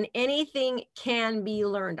and anything can be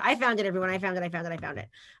learned. I found it, everyone. I found it.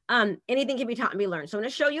 Anything can be taught and be learned. So I'm going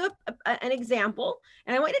to show you an example,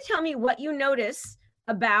 and I want you to tell me what you notice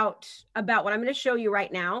about what I'm going to show you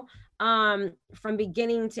right now, from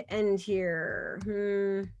beginning to end here.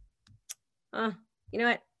 You know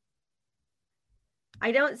what?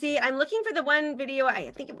 I don't see it. I'm looking for the one video. I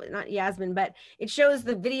think it was not Yasmin, but it shows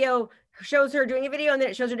the video, shows her doing a video, and then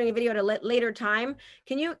it shows her doing a video at a later time.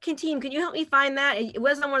 Can you help me find that? It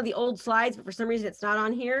was on one of the old slides, but for some reason it's not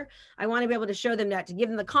on here. I want to be able to show them that, to give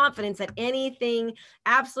them the confidence that anything,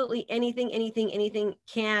 absolutely anything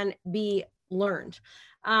can be learned.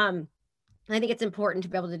 I think it's important to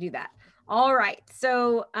be able to do that. All right.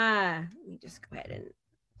 So let me just go ahead and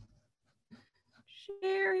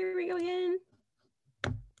share. Here we go again.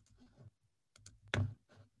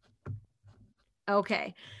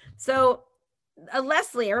 Okay. So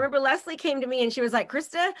Leslie, I remember Leslie came to me and she was like,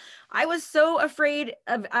 Krista, I was so afraid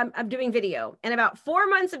of doing video. And about 4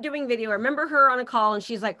 months of doing video, I remember her on a call and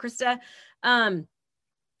she's like, Krista, I've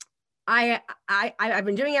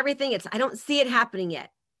been doing everything. I don't see it happening yet.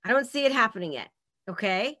 I don't see it happening yet.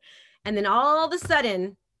 Okay. And then all of a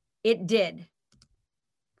sudden it did.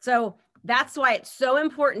 So that's why it's so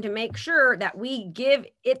important to make sure that we give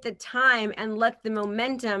it the time and let the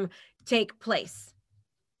momentum take place.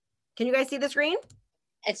 Can you guys see the screen?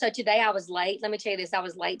 And so today I was late. Let me tell you this. I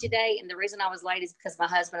was late today. And the reason I was late is because my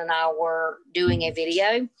husband and I were doing a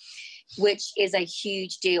video, which is a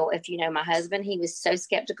huge deal. If you know my husband, he was so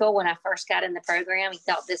skeptical when I first got in the program. He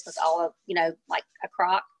thought this was all, like a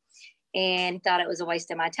crock, and he thought it was a waste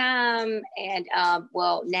of my time. And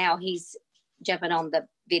well, now he's jumping on the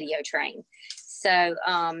video train. So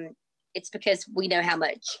it's because we know how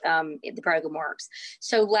much the program works.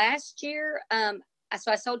 So last year,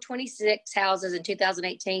 I sold 26 houses in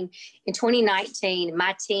 2018. In 2019,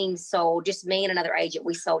 my team sold, just me and another agent,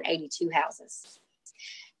 we sold 82 houses.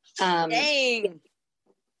 Dang.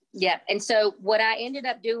 Yeah. And so what I ended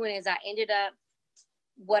up doing is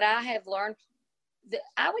what I have learned,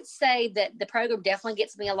 I would say that the program definitely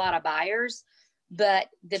gets me a lot of buyers, but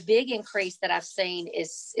the big increase that I've seen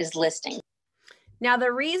is listing. Now,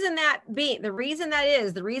 the reason there's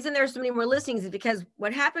so many more listings is because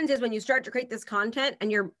what happens is when you start to create this content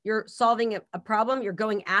and you're solving a problem, you're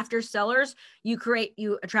going after sellers, you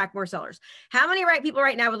attract more sellers. How many people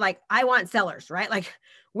right now would like, I want sellers, right? Like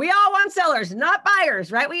we all want sellers, not buyers,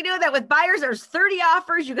 right? We do that with buyers. There's 30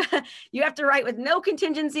 offers. You have to write with no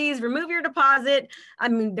contingencies, remove your deposit. I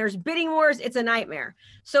mean, there's bidding wars. It's a nightmare.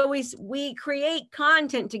 So we create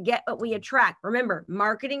content to get what we attract. Remember,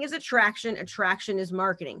 marketing is attraction. Attraction is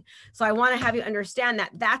marketing. So I want to have you understand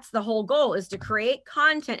that that's the whole goal, is to create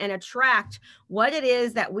content and attract what it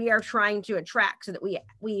is that we are trying to attract, so that we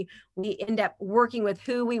end up working with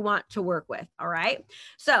who we want to work with. All right.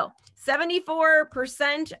 So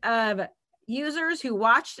 74% of users who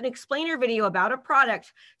watched an explainer video about a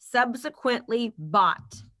product subsequently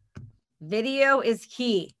bought. Video is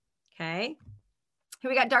key. Okay. Here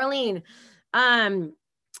we got Darlene.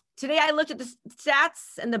 Today I looked at the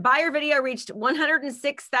stats and the buyer video reached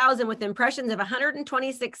 106,000 with impressions of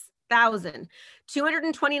 126,000,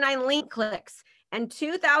 229 link clicks, and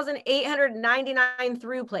 2,899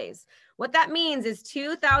 through plays. What that means is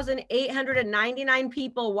 2,899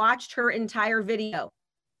 people watched her entire video.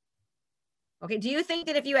 Okay, do you think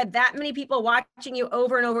that if you had that many people watching you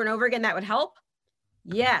over and over and over again, that would help?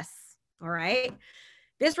 Yes. All right.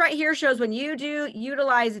 This right here shows when you do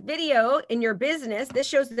utilize video in your business, this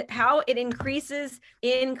shows how it increases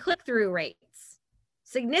in click-through rates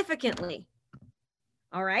significantly.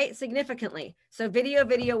 All right, significantly. So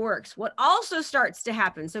video works. What also starts to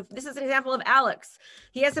happen, so this is an example of Alex.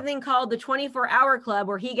 He has something called the 24-hour club,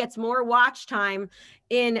 where he gets more watch time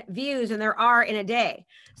in views than there are in a day.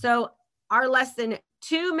 So our less than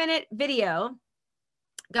 2-minute video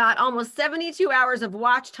got almost 72 hours of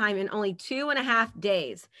watch time in only 2.5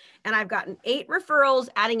 days. And I've gotten 8 referrals,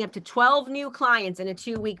 adding up to 12 new clients in a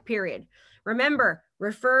 2-week period. Remember,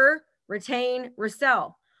 refer, retain,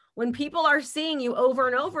 resell. When people are seeing you over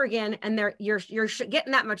and over again and you're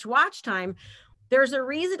getting that much watch time, there's a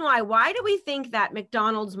reason why. Why do we think that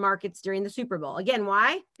McDonald's markets during the Super Bowl? Again,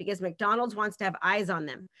 why? Because McDonald's wants to have eyes on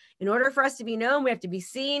them. In order for us to be known, we have to be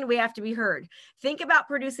seen, we have to be heard. Think about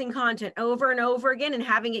producing content over and over again and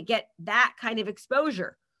having it get that kind of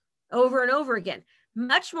exposure over and over again.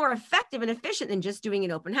 Much more effective and efficient than just doing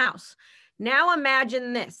an open house. Now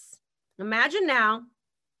imagine this. Imagine now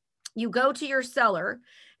you go to your seller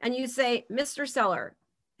and you say, Mr. Seller,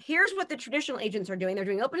 here's what the traditional agents are doing. They're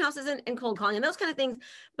doing open houses and cold calling and those kind of things.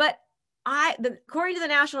 But according to the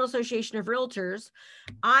National Association of Realtors,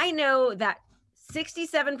 I know that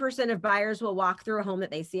 67% of buyers will walk through a home that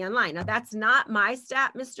they see online. Now, that's not my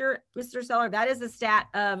stat, Mr. Seller. That is the stat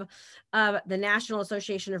of the National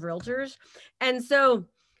Association of Realtors. And so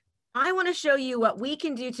I want to show you what we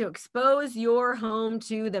can do to expose your home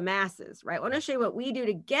to the masses, right? I want to show you what we do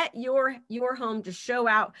to get your home to show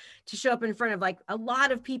up in front of like a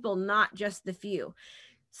lot of people, not just the few.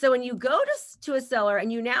 So when you go to a seller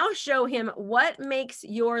and you now show him what makes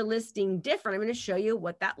your listing different, I'm going to show you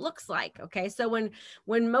what that looks like. Okay. So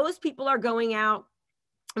when most people are going out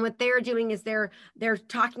And what they're doing is they're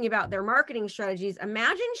talking about their marketing strategies.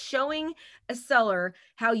 Imagine showing a seller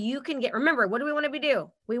how you can get, remember, what do we want to do?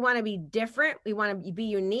 We want to be different. We want to be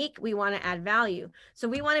unique. We want to add value. So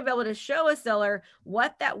we want to be able to show a seller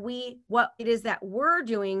what it is that we're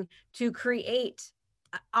doing to create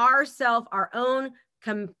our own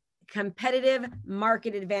competitive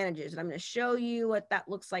market advantages. And I'm going to show you what that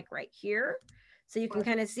looks like right here. So you can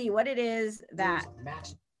kind of see what it is that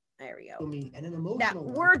there we go. That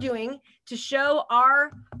we're doing to show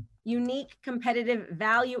our unique competitive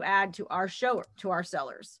value add to our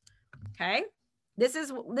sellers. Okay. This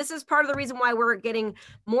is part of the reason why we're getting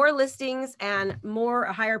more listings and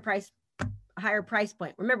a higher price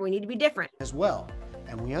point. Remember, we need to be different as well.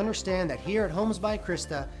 And we understand that here at Homes by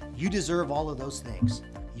Krista, you deserve all of those things.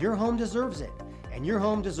 Your home deserves it, and your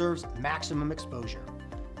home deserves maximum exposure.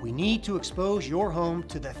 We need to expose your home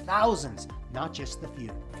to the thousands, not just the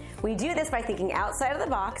few. We do this by thinking outside of the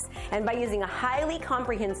box and by using a highly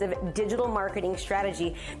comprehensive digital marketing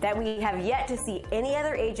strategy that we have yet to see any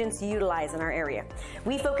other agents utilize in our area.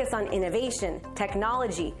 We focus on innovation,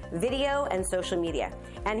 technology, video, and social media.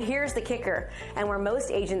 And here's the kicker, and where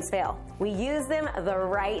most agents fail. We use them the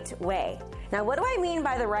right way. Now, what do I mean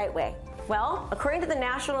by the right way? Well, according to the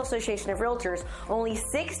National Association of Realtors, only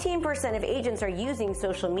 16% of agents are using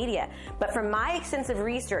social media. But from my extensive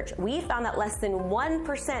research, we found that less than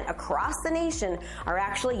 1% across the nation are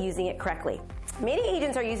actually using it correctly. Many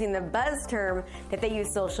agents are using the buzz term that they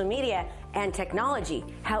use social media and technology.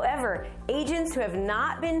 However, agents who have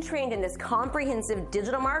not been trained in this comprehensive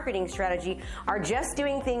digital marketing strategy are just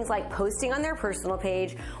doing things like posting on their personal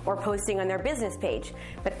page or posting on their business page.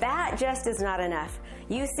 But that just is not enough.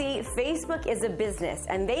 You see, Facebook is a business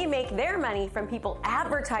and they make their money from people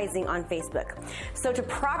advertising on Facebook. So to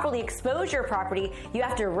properly expose your property, you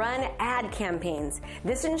have to run ad campaigns.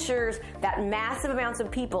 This ensures that massive amounts of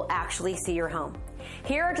people actually see your home.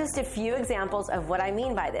 Here are just a few examples of what I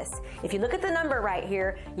mean by this. If you look at the number right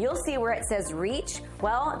here, you'll see where it says reach.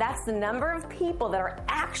 Well, that's the number of people that are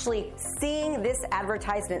actually seeing this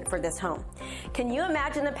advertisement for this home. Can you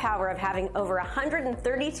imagine the power of having over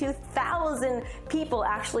 132,000 people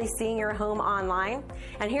actually seeing your home online?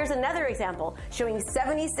 And here's another example showing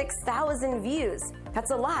 76,000 views.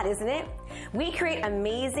 That's a lot, isn't it? We create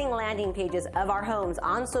amazing landing pages of our homes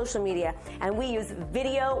on social media, and we use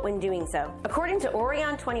video when doing so. According to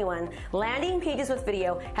Orion 21, landing pages with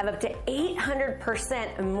video have up to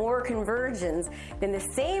 800% more conversions than the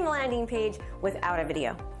same landing page without a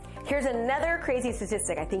video. Here's another crazy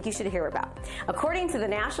statistic I think you should hear about. According to the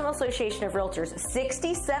National Association of Realtors,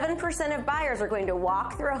 67% of buyers are going to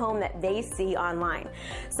walk through a home that they see online.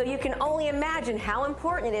 So you can only imagine how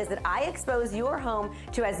important it is that I expose your home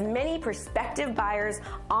to as many prospective buyers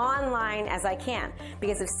online as I can.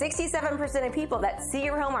 Because if 67% of people that see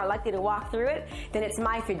your home are likely to walk through it, then it's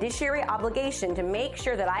my fiduciary obligation to make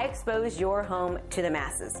sure that I expose your home to the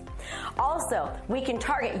masses. Also, we can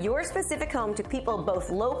target your specific home to people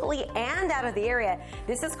both locally and out of the area.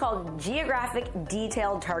 This is called geographic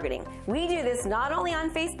detailed targeting. We do this not only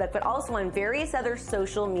on Facebook, but also on various other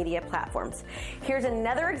social media platforms. Here's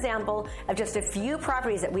another example of just a few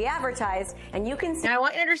properties that we advertise, and you can see. Now, I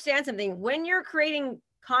want you to understand something. When you're creating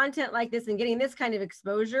content like this and getting this kind of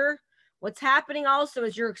exposure, what's happening also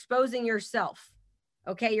is you're exposing yourself.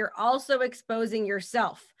 Okay, you're also exposing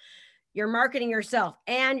yourself. You're marketing yourself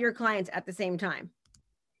and your clients at the same time.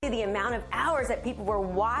 The amount of hours that people were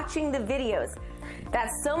watching the videos.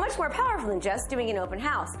 That's so much more powerful than just doing an open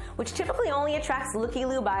house, which typically only attracts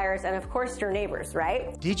looky-loo buyers and of course your neighbors,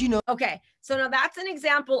 right? Did you know? Okay, so now that's an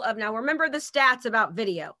example of, now remember the stats about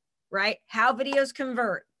video, right? How videos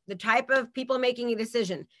convert, the type of people making a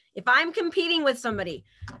decision. If I'm competing with somebody,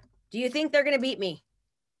 do you think they're going to beat me?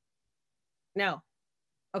 No.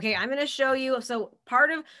 Okay, I'm going to show you. So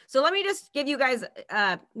let me just give you guys,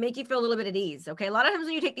 make you feel a little bit at ease. Okay, a lot of times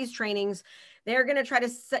when you take these trainings, they're going to try to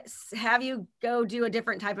have you go do a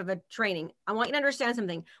different type of a training. I want you to understand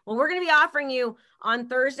something. What we're going to be offering you on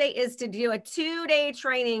Thursday is to do a 2-day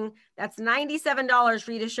training. That's $97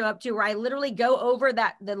 for you to show up to, where I literally go over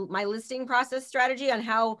my listing process strategy on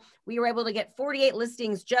how we were able to get 48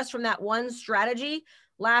 listings just from that one strategy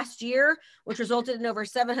last year, which resulted in over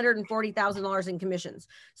 $740,000 in commissions.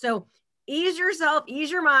 So ease yourself,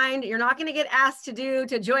 ease your mind. You're not going to get asked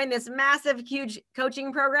to join this massive, huge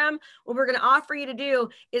coaching program. What we're going to offer you to do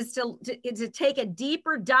is to take a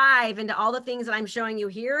deeper dive into all the things that I'm showing you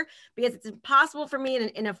here, because it's impossible for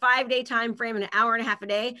me in a 5-day time frame, an hour and a half a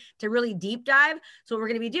day, to really deep dive. So what we're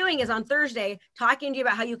going to be doing is on Thursday, talking to you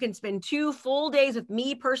about how you can spend 2 full days with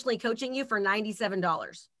me personally coaching you for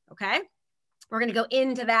 $97. Okay. We're going to go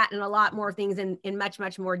into that and a lot more things in much,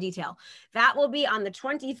 much more detail. That will be on the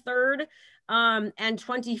 23rd and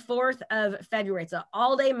 24th of February. It's an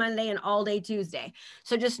all-day Monday and all-day Tuesday.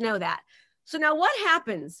 So just know that. So now what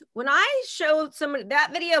happens when I show someone,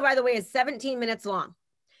 that video, by the way, is 17 minutes long.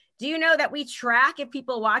 Do you know that we track if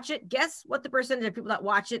people watch it? Guess what the percentage of people that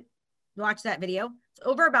watch that video? It's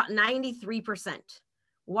over about 93%.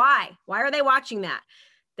 Why? Why are they watching that?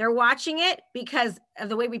 They're watching it because of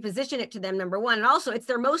the way we position it to them, number one. And also it's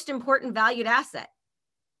their most important valued asset.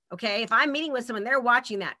 Okay. If I'm meeting with someone, they're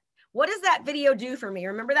watching that. What does that video do for me?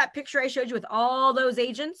 Remember that picture I showed you with all those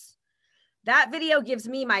agents? That video gives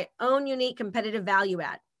me my own unique competitive value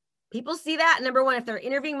add. People see that. Number one, if they're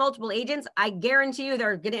interviewing multiple agents, I guarantee you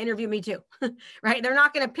they're going to interview me too, right? They're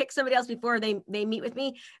not going to pick somebody else before they meet with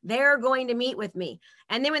me. They're going to meet with me.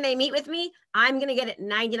 And then when they meet with me, I'm going to get it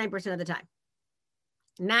 99% of the time.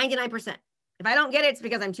 99%. If I don't get it, it's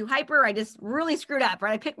because I'm too hyper. I just really screwed up,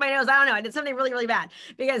 right? I picked my nose. I don't know. I did something really, really bad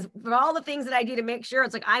because for all the things that I do to make sure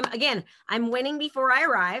it's like, I'm winning before I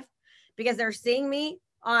arrive because they're seeing me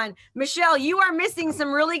on. Michelle, you are missing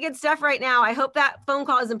some really good stuff right now. I hope that phone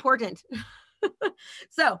call is important.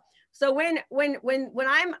 So when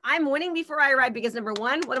I'm winning before I arrive, because number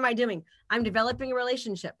one, what am I doing? I'm developing a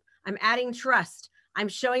relationship. I'm adding trust. I'm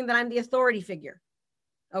showing that I'm the authority figure.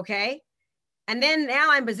 Okay. And then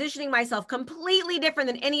now I'm positioning myself completely different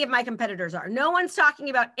than any of my competitors are. No one's talking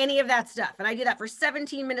about any of that stuff. And I do that for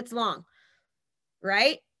 17 minutes long,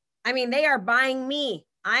 right? I mean, they are buying me.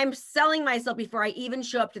 I'm selling myself before I even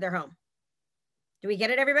show up to their home. Do we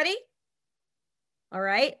get it, everybody? All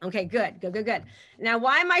right. Okay, good. Now,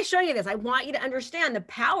 why am I showing you this? I want you to understand the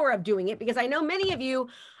power of doing it because I know many of you,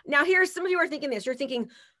 now here's some of you are thinking this. You're thinking,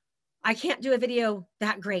 I can't do a video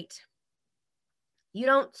that great. You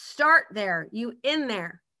don't start there, you end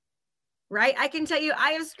there, right? I can tell you,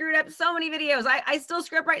 I have screwed up so many videos. I still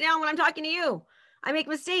screw up right now when I'm talking to you. I make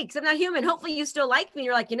mistakes. I'm not human. Hopefully you still like me.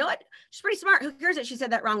 You're like, you know what? She's pretty smart. Who cares that she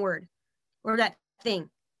said that wrong word or that thing?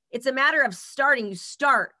 It's a matter of starting. You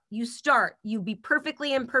start, you be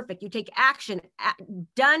perfectly imperfect. You take action.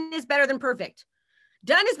 Done is better than perfect.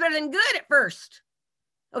 Done is better than good at first.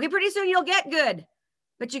 Okay. Pretty soon you'll get good,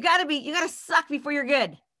 but you gotta suck before you're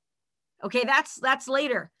good. Okay. That's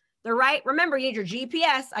later. Remember, you need your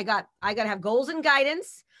GPS. I got to have goals and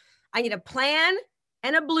guidance. I need a plan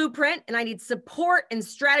and a blueprint, and I need support and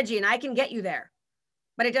strategy, and I can get you there,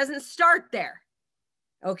 but it doesn't start there.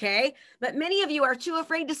 Okay. But many of you are too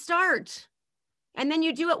afraid to start. And then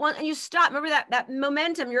you do it once and you stop. Remember that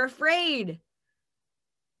momentum, you're afraid.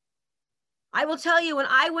 I will tell you, when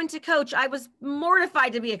I went to coach, I was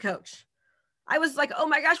mortified to be a coach. I was like, oh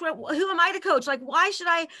my gosh, who am I to coach? Like, why should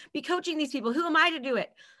I be coaching these people? Who am I to do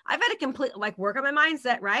it? I've had to work on my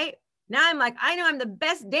mindset, right? Now I'm like, I know I'm the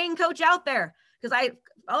best dang coach out there because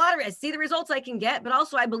I see the results I can get, but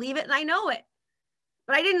also I believe it and I know it.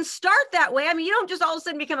 But I didn't start that way. I mean, you don't just all of a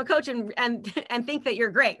sudden become a coach and think that you're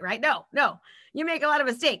great, right? No, you make a lot of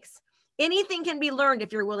mistakes. Anything can be learned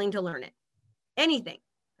if you're willing to learn it. Anything.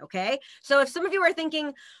 Okay. So if some of you are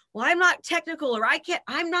thinking, well, I'm not technical, or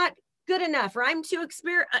I'm not good enough, or I'm too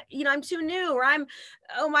experienced, I'm too new, or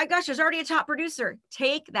oh my gosh, there's already a top producer.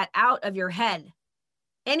 Take that out of your head.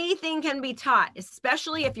 Anything can be taught,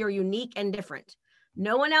 especially if you're unique and different.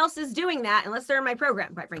 No one else is doing that unless they're in my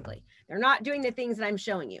program, quite frankly. They're not doing the things that I'm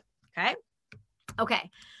showing you.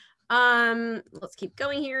 Okay. Let's keep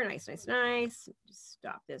going here. Nice. Just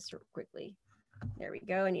stop this real quickly. There we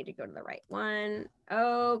go. I need to go to the right one.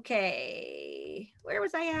 Okay. Where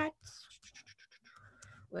was I at?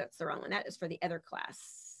 Well, that's the wrong one. That is for the other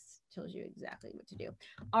class. Tells you exactly what to do.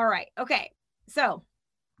 All right. Okay. So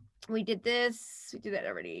we did this. We did that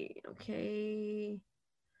already. Okay.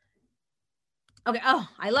 Oh,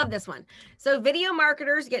 I love this one. So video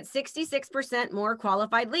marketers get 66% more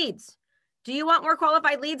qualified leads. Do you want more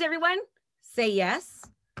qualified leads, everyone? Say yes,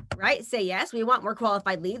 right? Say yes. We want more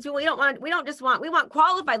qualified leads. We want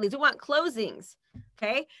qualified leads. We want closings.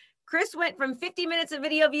 Okay. Chris went from 50 minutes of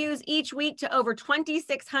video views each week to over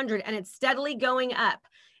 2,600, and it's steadily going up.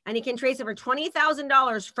 And he can trace over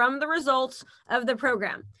 $20,000 from the results of the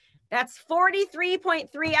program. That's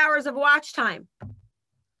 43.3 hours of watch time.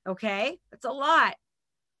 Okay, that's a lot.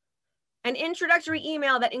 An introductory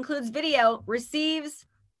email that includes video receives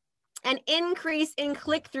an increase in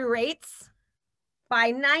click-through rates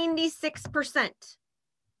by 96%.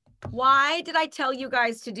 Why did I tell you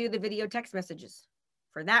guys to do the video text messages?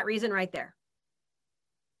 For that reason right there.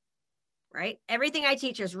 Right? Everything I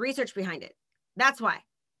teach is research behind it. That's why.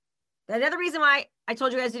 The other reason why I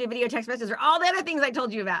told you guys to do video text messages are all the other things I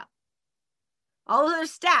told you about. All those other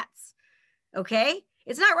stats. Okay?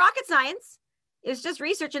 It's not rocket science. It's just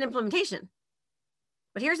research and implementation.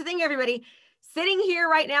 But here's the thing, everybody. Sitting here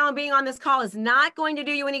right now and being on this call is not going to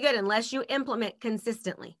do you any good unless you implement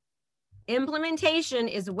consistently. Implementation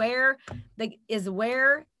is where the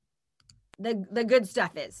good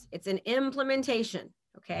stuff is. It's an implementation.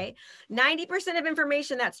 Okay. 90% of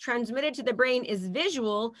information that's transmitted to the brain is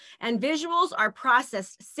visual, and visuals are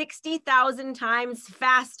processed 60,000 times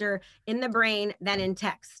faster in the brain than in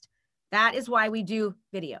text. That is why we do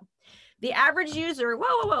video. The average user,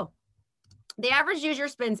 the average user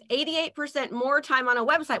spends 88% more time on a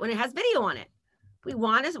website when it has video on it. We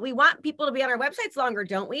want people to be on our websites longer,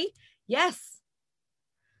 don't we? Yes.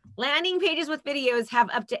 Landing pages with videos have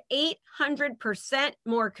up to 800%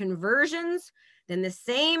 more conversions than the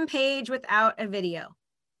same page without a video.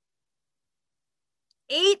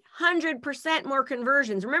 800% more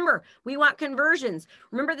conversions. Remember, we want conversions.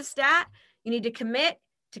 Remember the stat? You need to commit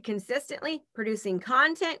to consistently producing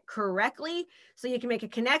content correctly so you can make a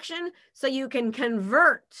connection, so you can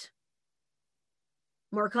convert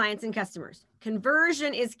more clients and customers.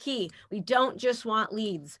 Conversion is key. We don't just want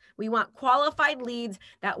leads. We want qualified leads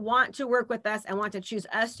that want to work with us and want to choose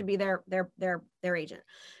us to be their agent.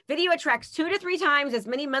 Video attracts 2 to 3 times as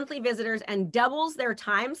many monthly visitors and doubles their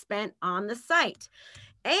time spent on the site.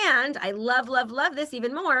 And I love this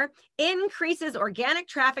even more, increases organic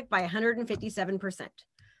traffic by 157%.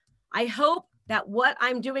 I hope that what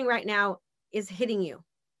I'm doing right now is hitting you.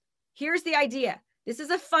 Here's the idea. This is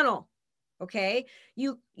a funnel. Okay,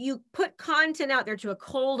 you put content out there to a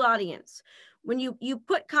cold audience. When you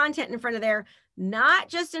put content in front of there, not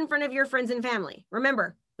just in front of your friends and family.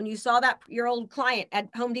 Remember, when you saw that your old client at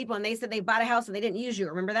Home Depot and they said they bought a house and they didn't use you,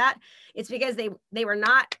 remember that? It's because you were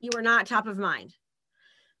not top of mind.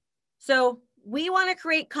 So we want to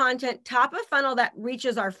create content top of funnel that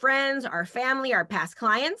reaches our friends, our family, our past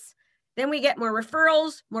clients. Then we get more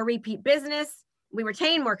referrals, more repeat business. We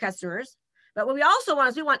retain more customers. But what we also want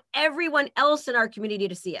is we want everyone else in our community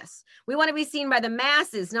to see us. We want to be seen by the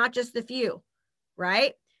masses, not just the few,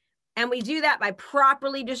 right? And we do that by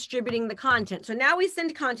properly distributing the content. So now we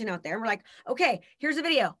send content out there and we're like, okay, here's a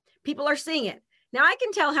video. People are seeing it. Now I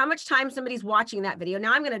can tell how much time somebody's watching that video.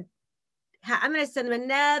 Now I'm going to send them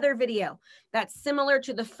another video that's similar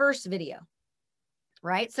to the first video,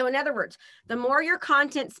 right? So in other words, the more your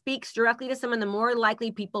content speaks directly to someone, the more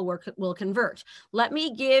likely people will convert. Let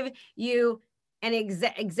me give you an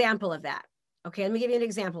example of that. Okay, let me give you an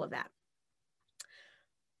example of that.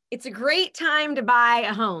 It's a great time to buy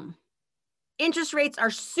a home. Interest rates are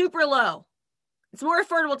super low. It's more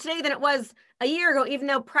affordable today than it was a year ago, even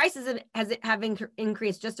though prices have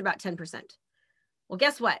increased just about 10%. Well,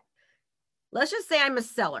 guess what? Let's just say I'm a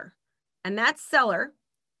seller, and that seller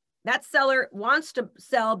wants to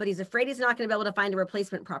sell, but he's afraid he's not going to be able to find a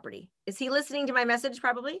replacement property. Is he listening to my message?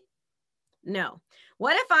 Probably. No.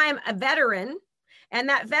 What if I'm a veteran and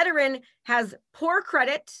that veteran has poor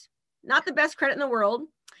credit, not the best credit in the world,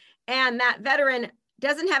 and that veteran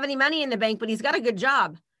doesn't have any money in the bank, but he's got a good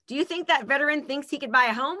job? Do you think that veteran thinks he could buy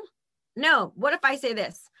a home? No. What if I say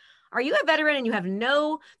this? Are you a veteran and you have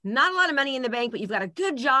not a lot of money in the bank, but you've got a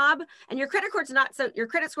good job and your credit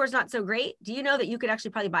score is not so great? Do you know that you could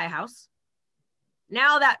actually probably buy a house?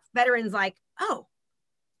 Now that veteran's like, oh,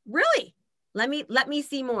 really? Let me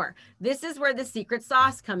see more. This is where the secret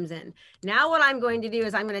sauce comes in. Now what I'm going to do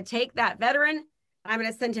is I'm going to take that veteran, I'm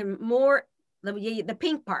going to send him more, the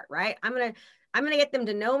pink part, right? I'm going to get them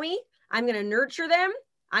to know me. I'm going to nurture them.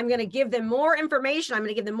 I'm going to give them more information. I'm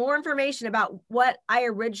going to give them more information about what I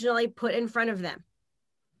originally put in front of them.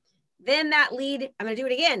 Then that lead, I'm going to do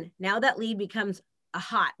it again. Now that lead becomes a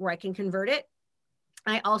hot where I can convert it.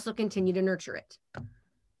 I also continue to nurture it.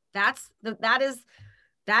 That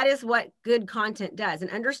is what good content does. And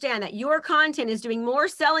understand that your content is doing more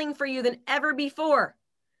selling for you than ever before.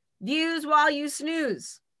 Views while you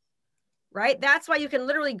snooze, right? That's why you can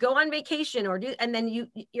literally go on vacation and then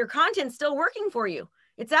your content's still working for you.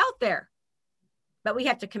 It's out there, but we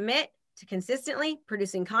have to commit to consistently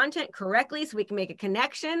producing content correctly so we can make a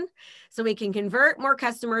connection, so we can convert more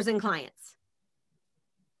customers and clients.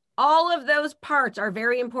 All of those parts are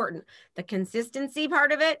very important. The consistency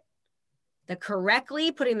part of it, the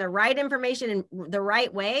correctly putting the right information in the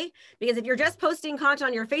right way, because if you're just posting content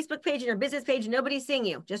on your Facebook page and your business page, nobody's seeing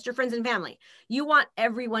you, just your friends and family. You want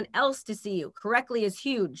everyone else to see you. Correctly is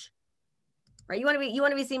huge. Right? You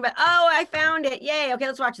want to be seen by, oh, I found it. Yay. Okay,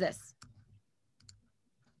 let's watch this.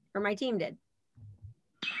 Or my team did.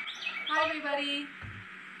 Hi, everybody.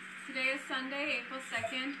 Today is Sunday, April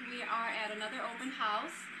 2nd. We are at another open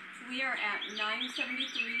house. We are at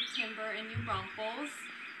 973 Timber in New Braunfels.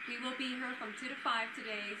 We will be here from 2 to 5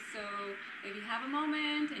 today, so if you have a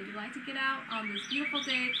moment and you'd like to get out on this beautiful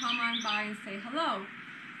day, come on by and say hello.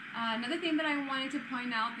 Another thing that I wanted to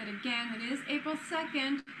point out, that again, it is April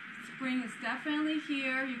 2nd. Spring is definitely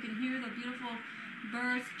here. You can hear the beautiful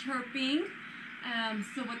birds chirping.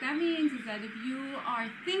 So what that means is that if you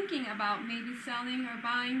are thinking about maybe selling or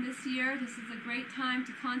buying this year, this is a great time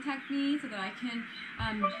to contact me so that I can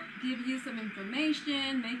give you some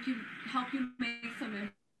information, help you make some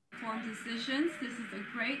informed decisions. This is a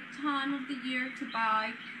great time of the year to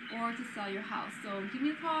buy or to sell your house. So give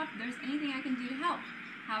me a call if there's anything I can do to help.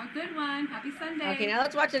 Have a good one. Happy Sunday. Okay, now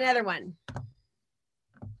let's watch another one.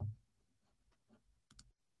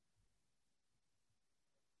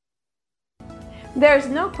 There's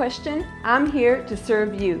no question, I'm here to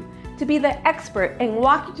serve you, to be the expert and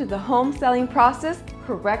walk you through the home selling process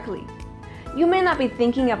correctly. You may not be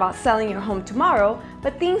thinking about selling your home tomorrow,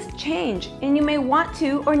 but things change and you may want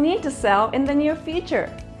to or need to sell in the near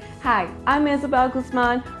future. Hi, I'm Isabel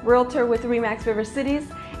Guzman, realtor with RE/MAX River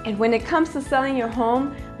Cities, and when it comes to selling your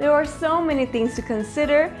home, there are so many things to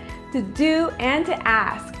consider, to do, and to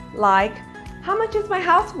ask, like, how much is my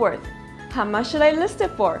house worth? How much should I list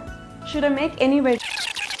it for? Should I make any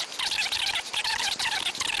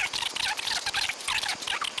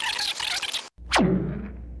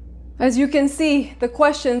As you can see, the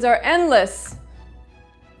questions are endless.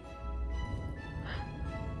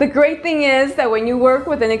 The great thing is that when you work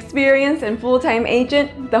with an experienced and full-time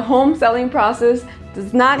agent, the home selling process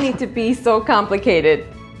does not need to be so complicated.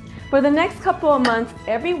 For the next couple of months,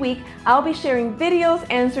 every week, I'll be sharing videos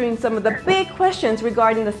answering some of the big questions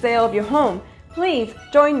regarding the sale of your home. Please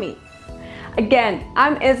join me. Again,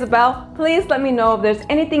 I'm Isabel. Please let me know if there's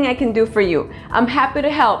anything I can do for you. I'm happy to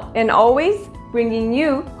help and always bringing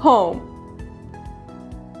you home.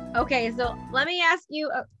 Okay, so let me ask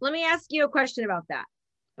you a question about that.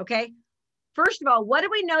 Okay, first of all, what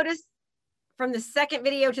did we notice from the second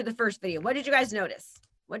video to the first video? What did you guys notice?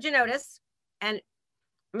 What'd you notice? And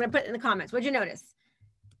I'm gonna put it in the comments. What'd you notice?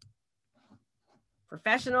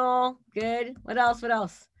 Professional, good. What else? What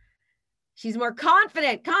else? She's more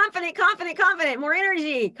confident, more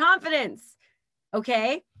energy, confidence.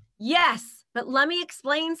 Okay, yes, but let me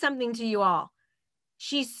explain something to you all.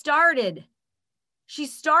 She started.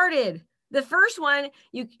 The first one,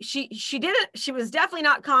 she did it. She was definitely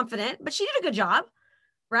not confident, but she did a good job,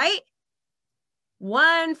 right?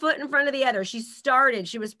 One foot in front of the other. She started.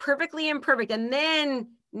 She was perfectly imperfect, and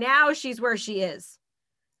then now she's where she is.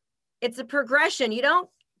 It's a progression. You don't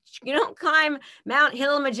climb Mount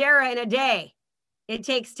Kilimanjaro in a day. It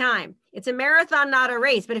takes time. It's a marathon, not a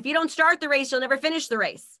race. But if you don't start the race, you'll never finish the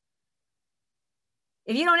race.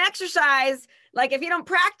 If you don't exercise, like if you don't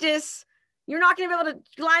practice, you're not going to be able to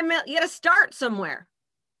climb. You got to start somewhere.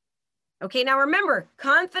 Okay, now remember,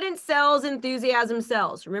 confidence sells, enthusiasm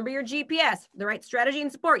sells. Remember your GPS, the right strategy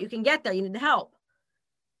and support. You can get there. You need the help.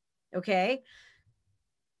 Okay.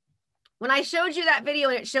 When I showed you that video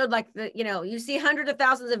and it showed like you see hundreds of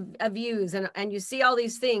thousands of views and you see all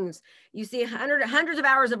these things, you see hundreds of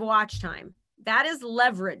hours of watch time. That is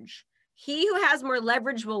leverage. He who has more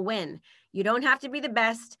leverage will win. You don't have to be the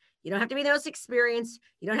best. You don't have to be the most experienced.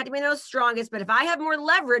 You don't have to be the most strongest, but if I have more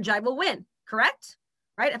leverage, I will win. Correct?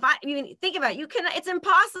 Right? Think about it, it's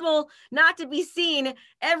impossible not to be seen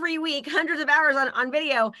every week, hundreds of hours on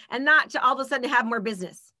video and not to all of a sudden have more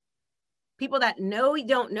business. People that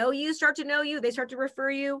don't know you start to know you. They start to refer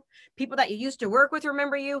you. People that you used to work with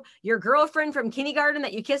remember you. Your girlfriend from kindergarten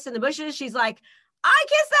that you kissed in the bushes, she's like, I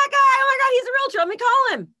kissed that guy. Oh my God, he's a realtor. Let me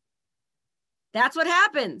call him. That's what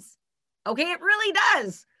happens. Okay, it really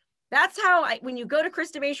does. That's how when you go to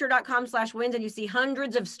KristaMashore.com/wins and you see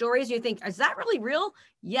hundreds of stories, you think, is that really real?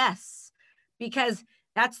 Yes, because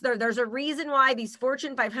there's a reason why these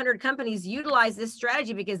Fortune 500 companies utilize this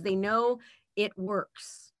strategy, because they know it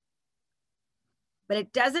works. But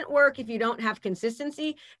it doesn't work if you don't have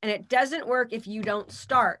consistency, and it doesn't work if you don't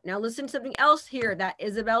start. Now listen to something else here that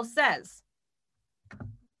Isabel says.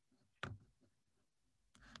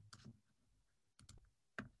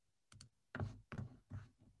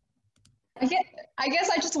 I guess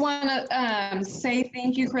I just want to say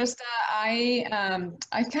thank you, Krista. I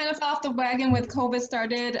kind of fell off the wagon with COVID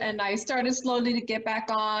started, and I started slowly to get back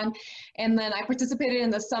on. And then I participated in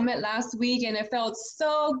the summit last week, and it felt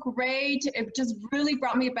so great. It just really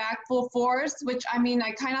brought me back full force, which I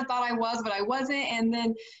kind of thought I was, but I wasn't. And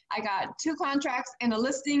then I got 2 contracts and a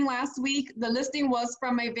listing last week. The listing was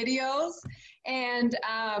from my videos. And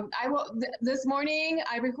this morning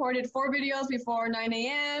I recorded 4 videos before 9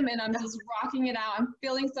 a.m. and I'm just rocking it out. I'm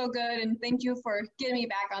feeling so good, and thank you for getting me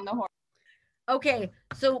back on the horse. Okay,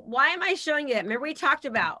 so why am I showing you that? Remember we talked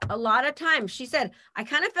about a lot of times. She said, I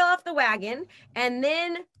kind of fell off the wagon and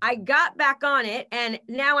then I got back on it and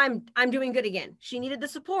now I'm doing good again. She needed the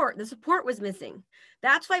support. The support was missing.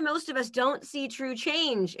 That's why most of us don't see true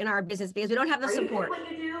change in our business because we don't have the support. What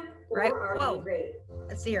you do, right? Whoa.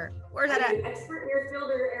 Let's see here. Where's that at? Expert near field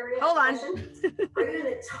or area. Hold on. Are you in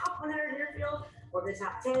the top 100 near field or the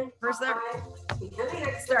top 10? First top 5? Becoming an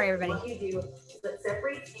expert. Sorry, everybody. What you do is what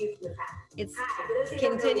separates you from the pack. It's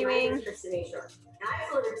continuing. And I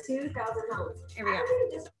sold over 2,000 homes. Here we go.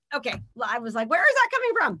 Okay. Well, I was like, where is that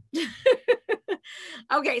coming from?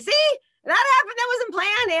 Okay. See, that happened. That wasn't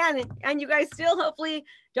planned. And you guys still hopefully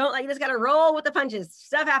don't like, you just got to roll with the punches.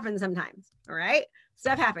 Stuff happens sometimes. All right.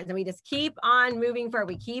 Stuff happens and we just keep on moving forward.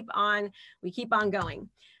 We keep on going.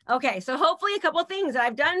 Okay, so hopefully a couple of things that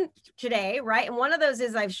I've done today, right? And one of those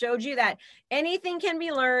is I've showed you that anything can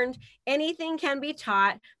be learned, anything can be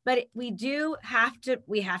taught, but we have to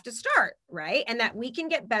start, right? And that we can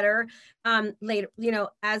get better later,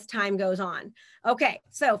 as time goes on. Okay,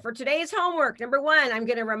 so for today's homework, number one, I'm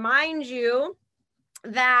going to remind you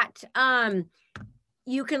that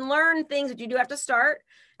you can learn things, but you do have to start.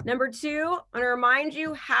 Number two, I'm going to remind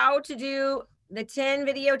you how to do the 10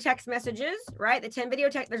 video text messages, right? The 10 video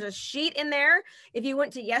text, there's a sheet in there. If you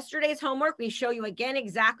went to yesterday's homework, we show you again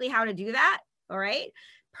exactly how to do that, all right?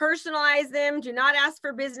 Personalize them, do not ask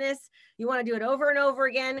for business. You wanna do it over and over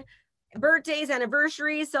again. Birthdays,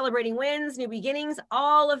 anniversaries, celebrating wins, new beginnings,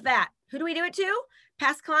 all of that. Who do we do it to?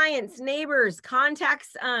 Past clients, neighbors,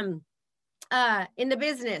 contacts in the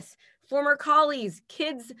business, former colleagues,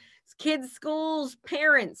 kids, schools,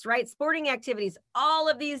 parents, right? Sporting activities, all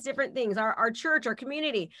of these different things, our church, our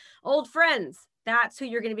community, old friends, that's who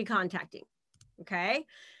you're going to be contacting. Okay.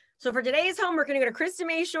 So for today's homework, we're going to go to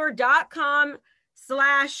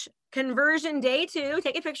KristaMashore.com/conversion-day-2.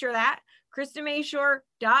 Take a picture of that.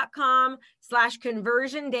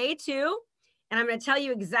 KristaMashore.com/conversion-day-2. And I'm going to tell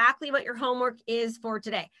you exactly what your homework is for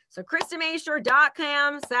today. So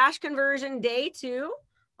KristaMashore.com/conversion-day-2.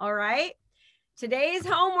 All right. Today's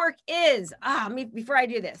homework is, before I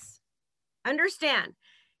do this, understand,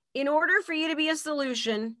 in order for you to be a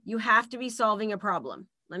solution, you have to be solving a problem.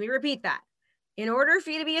 Let me repeat that. In order for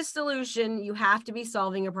you to be a solution, you have to be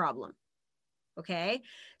solving a problem. Okay.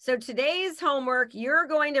 So today's homework, you're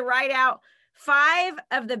going to write out 5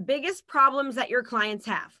 of the biggest problems that your clients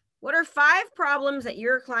have. What are 5 problems that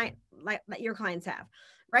your clients have?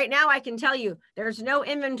 Right now, I can tell you there's no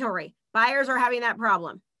inventory. Buyers are having that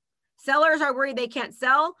problem. Sellers are worried they can't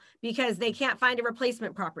sell because they can't find a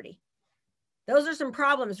replacement property. Those are some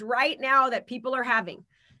problems right now that people are having.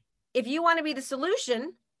 If you want to be the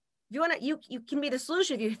solution, you can be the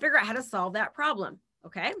solution if you figure out how to solve that problem.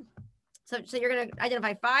 Okay. So you're going to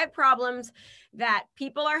identify 5 problems that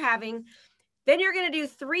people are having. Then you're going to do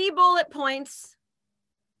 3 bullet point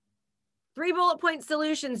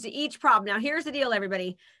solutions to each problem. Now, here's the deal,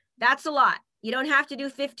 everybody. That's a lot. You don't have to do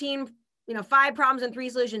 5 problems and 3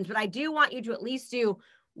 solutions, but I do want you to at least do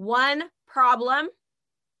 1 problem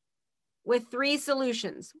with 3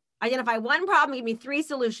 solutions. Identify 1 problem, give me 3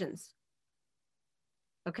 solutions.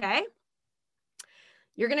 Okay.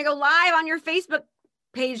 You're going to go live on your Facebook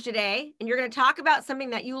page today, and you're going to talk about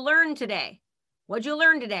something that you learned today. What'd you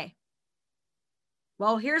learn today?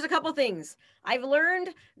 Well, here's a couple things. I've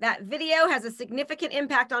learned that video has a significant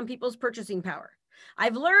impact on people's purchasing power.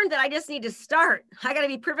 I've learned that I just need to start. I got to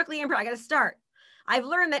be perfectly impressed. I got to start. I've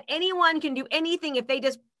learned that anyone can do anything if they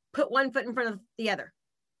just put 1 foot in front of the other.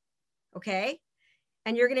 Okay.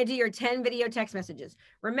 And you're going to do your 10 video text messages.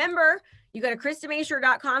 Remember, you go to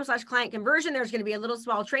KristaMashore.com/client conversion. There's going to be a little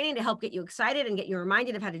small training to help get you excited and get you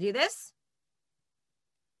reminded of how to do this.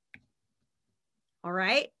 All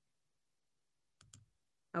right.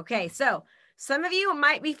 Okay. So some of you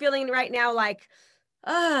might be feeling right now like,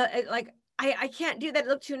 I can't do that. It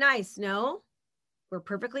looked too nice. No, we're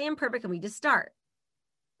perfectly imperfect and we just start,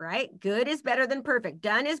 right? Good is better than perfect.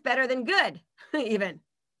 Done is better than good, even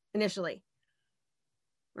initially.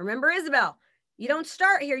 Remember, Isabel, you don't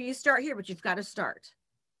start here, you start here, but you've got to start.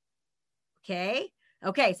 Okay.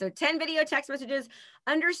 Okay. So 10 video text messages.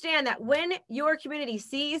 Understand that when your community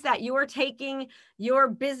sees that you are taking your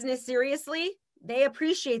business seriously, they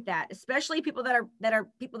appreciate that, especially people that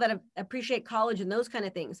appreciate college and those kind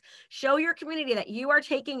of things. Show your community that you are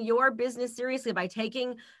taking your business seriously by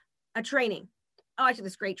taking a training. Oh, I took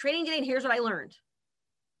this great training today, and here's what I learned.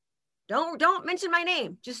 Don't mention my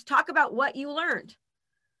name. Just talk about what you learned.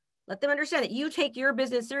 Let them understand that you take your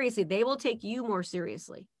business seriously. They will take you more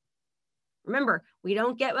seriously. Remember, we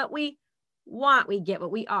don't get what we want. We get what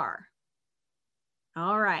we are.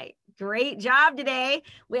 All right. Great job today.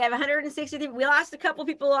 We have 160. We lost a couple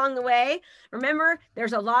people along the way. Remember,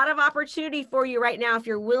 there's a lot of opportunity for you right now if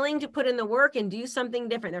you're willing to put in the work and do something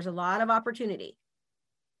different. There's a lot of opportunity.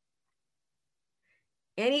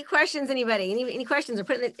 Any questions, anybody? Any questions, or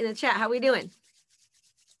put it in the chat? How are we doing?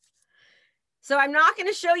 So I'm not going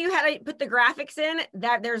to show you how to put the graphics in.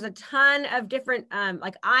 That there's a ton of different,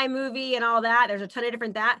 like iMovie and all that. There's a ton of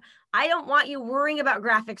different that. I don't want you worrying about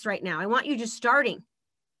graphics right now. I want you just starting,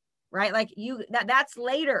 right? Like that's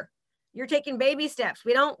later. You're taking baby steps.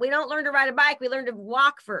 We don't learn to ride a bike. We learn to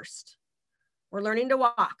walk first. We're learning to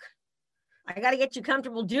walk. I got to get you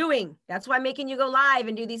comfortable doing. That's why I'm making you go live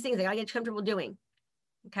and do these things. I got to get you comfortable doing.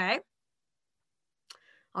 Okay.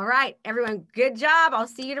 All right, everyone. Good job. I'll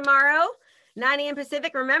see you tomorrow. 9 a.m.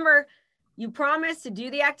 Pacific. Remember, you promised to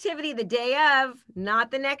do the activity the day of,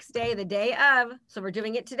 not the next day, the day of. So we're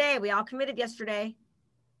doing it today. We all committed yesterday.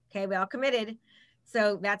 Okay, we all committed.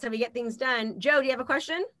 So that's how we get things done. Joe, do you have a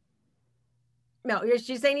question? No,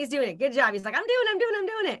 she's saying he's doing it. Good job. He's like, I'm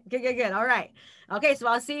doing it. Good. All right. Okay, so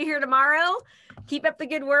I'll see you here tomorrow. Keep up the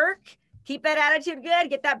good work. Keep that attitude good.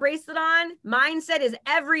 Get that bracelet on. Mindset is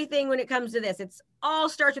everything when it comes to this. It's all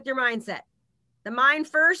starts with your mindset. The mind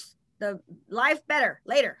first, the life better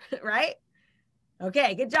later, right?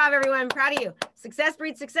 Okay, good job, everyone. I'm proud of you. Success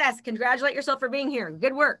breeds success. Congratulate yourself for being here.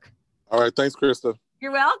 Good work. All right, thanks, Krista.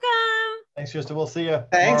 You're welcome. Thanks, Krista. We'll see you.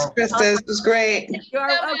 Thanks, Krista. This was great.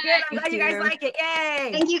 Oh, good. I'm glad you guys like it.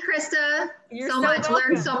 Yay. Thank you, Krista. You're so much. welcome.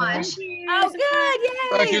 Learned so much. Oh, good.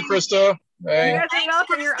 Yay. Thank you, Krista. Hey. You guys are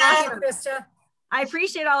welcome. You're awesome. Krista. I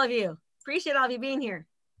appreciate all of you. Appreciate all of you being here.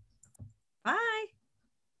 Bye.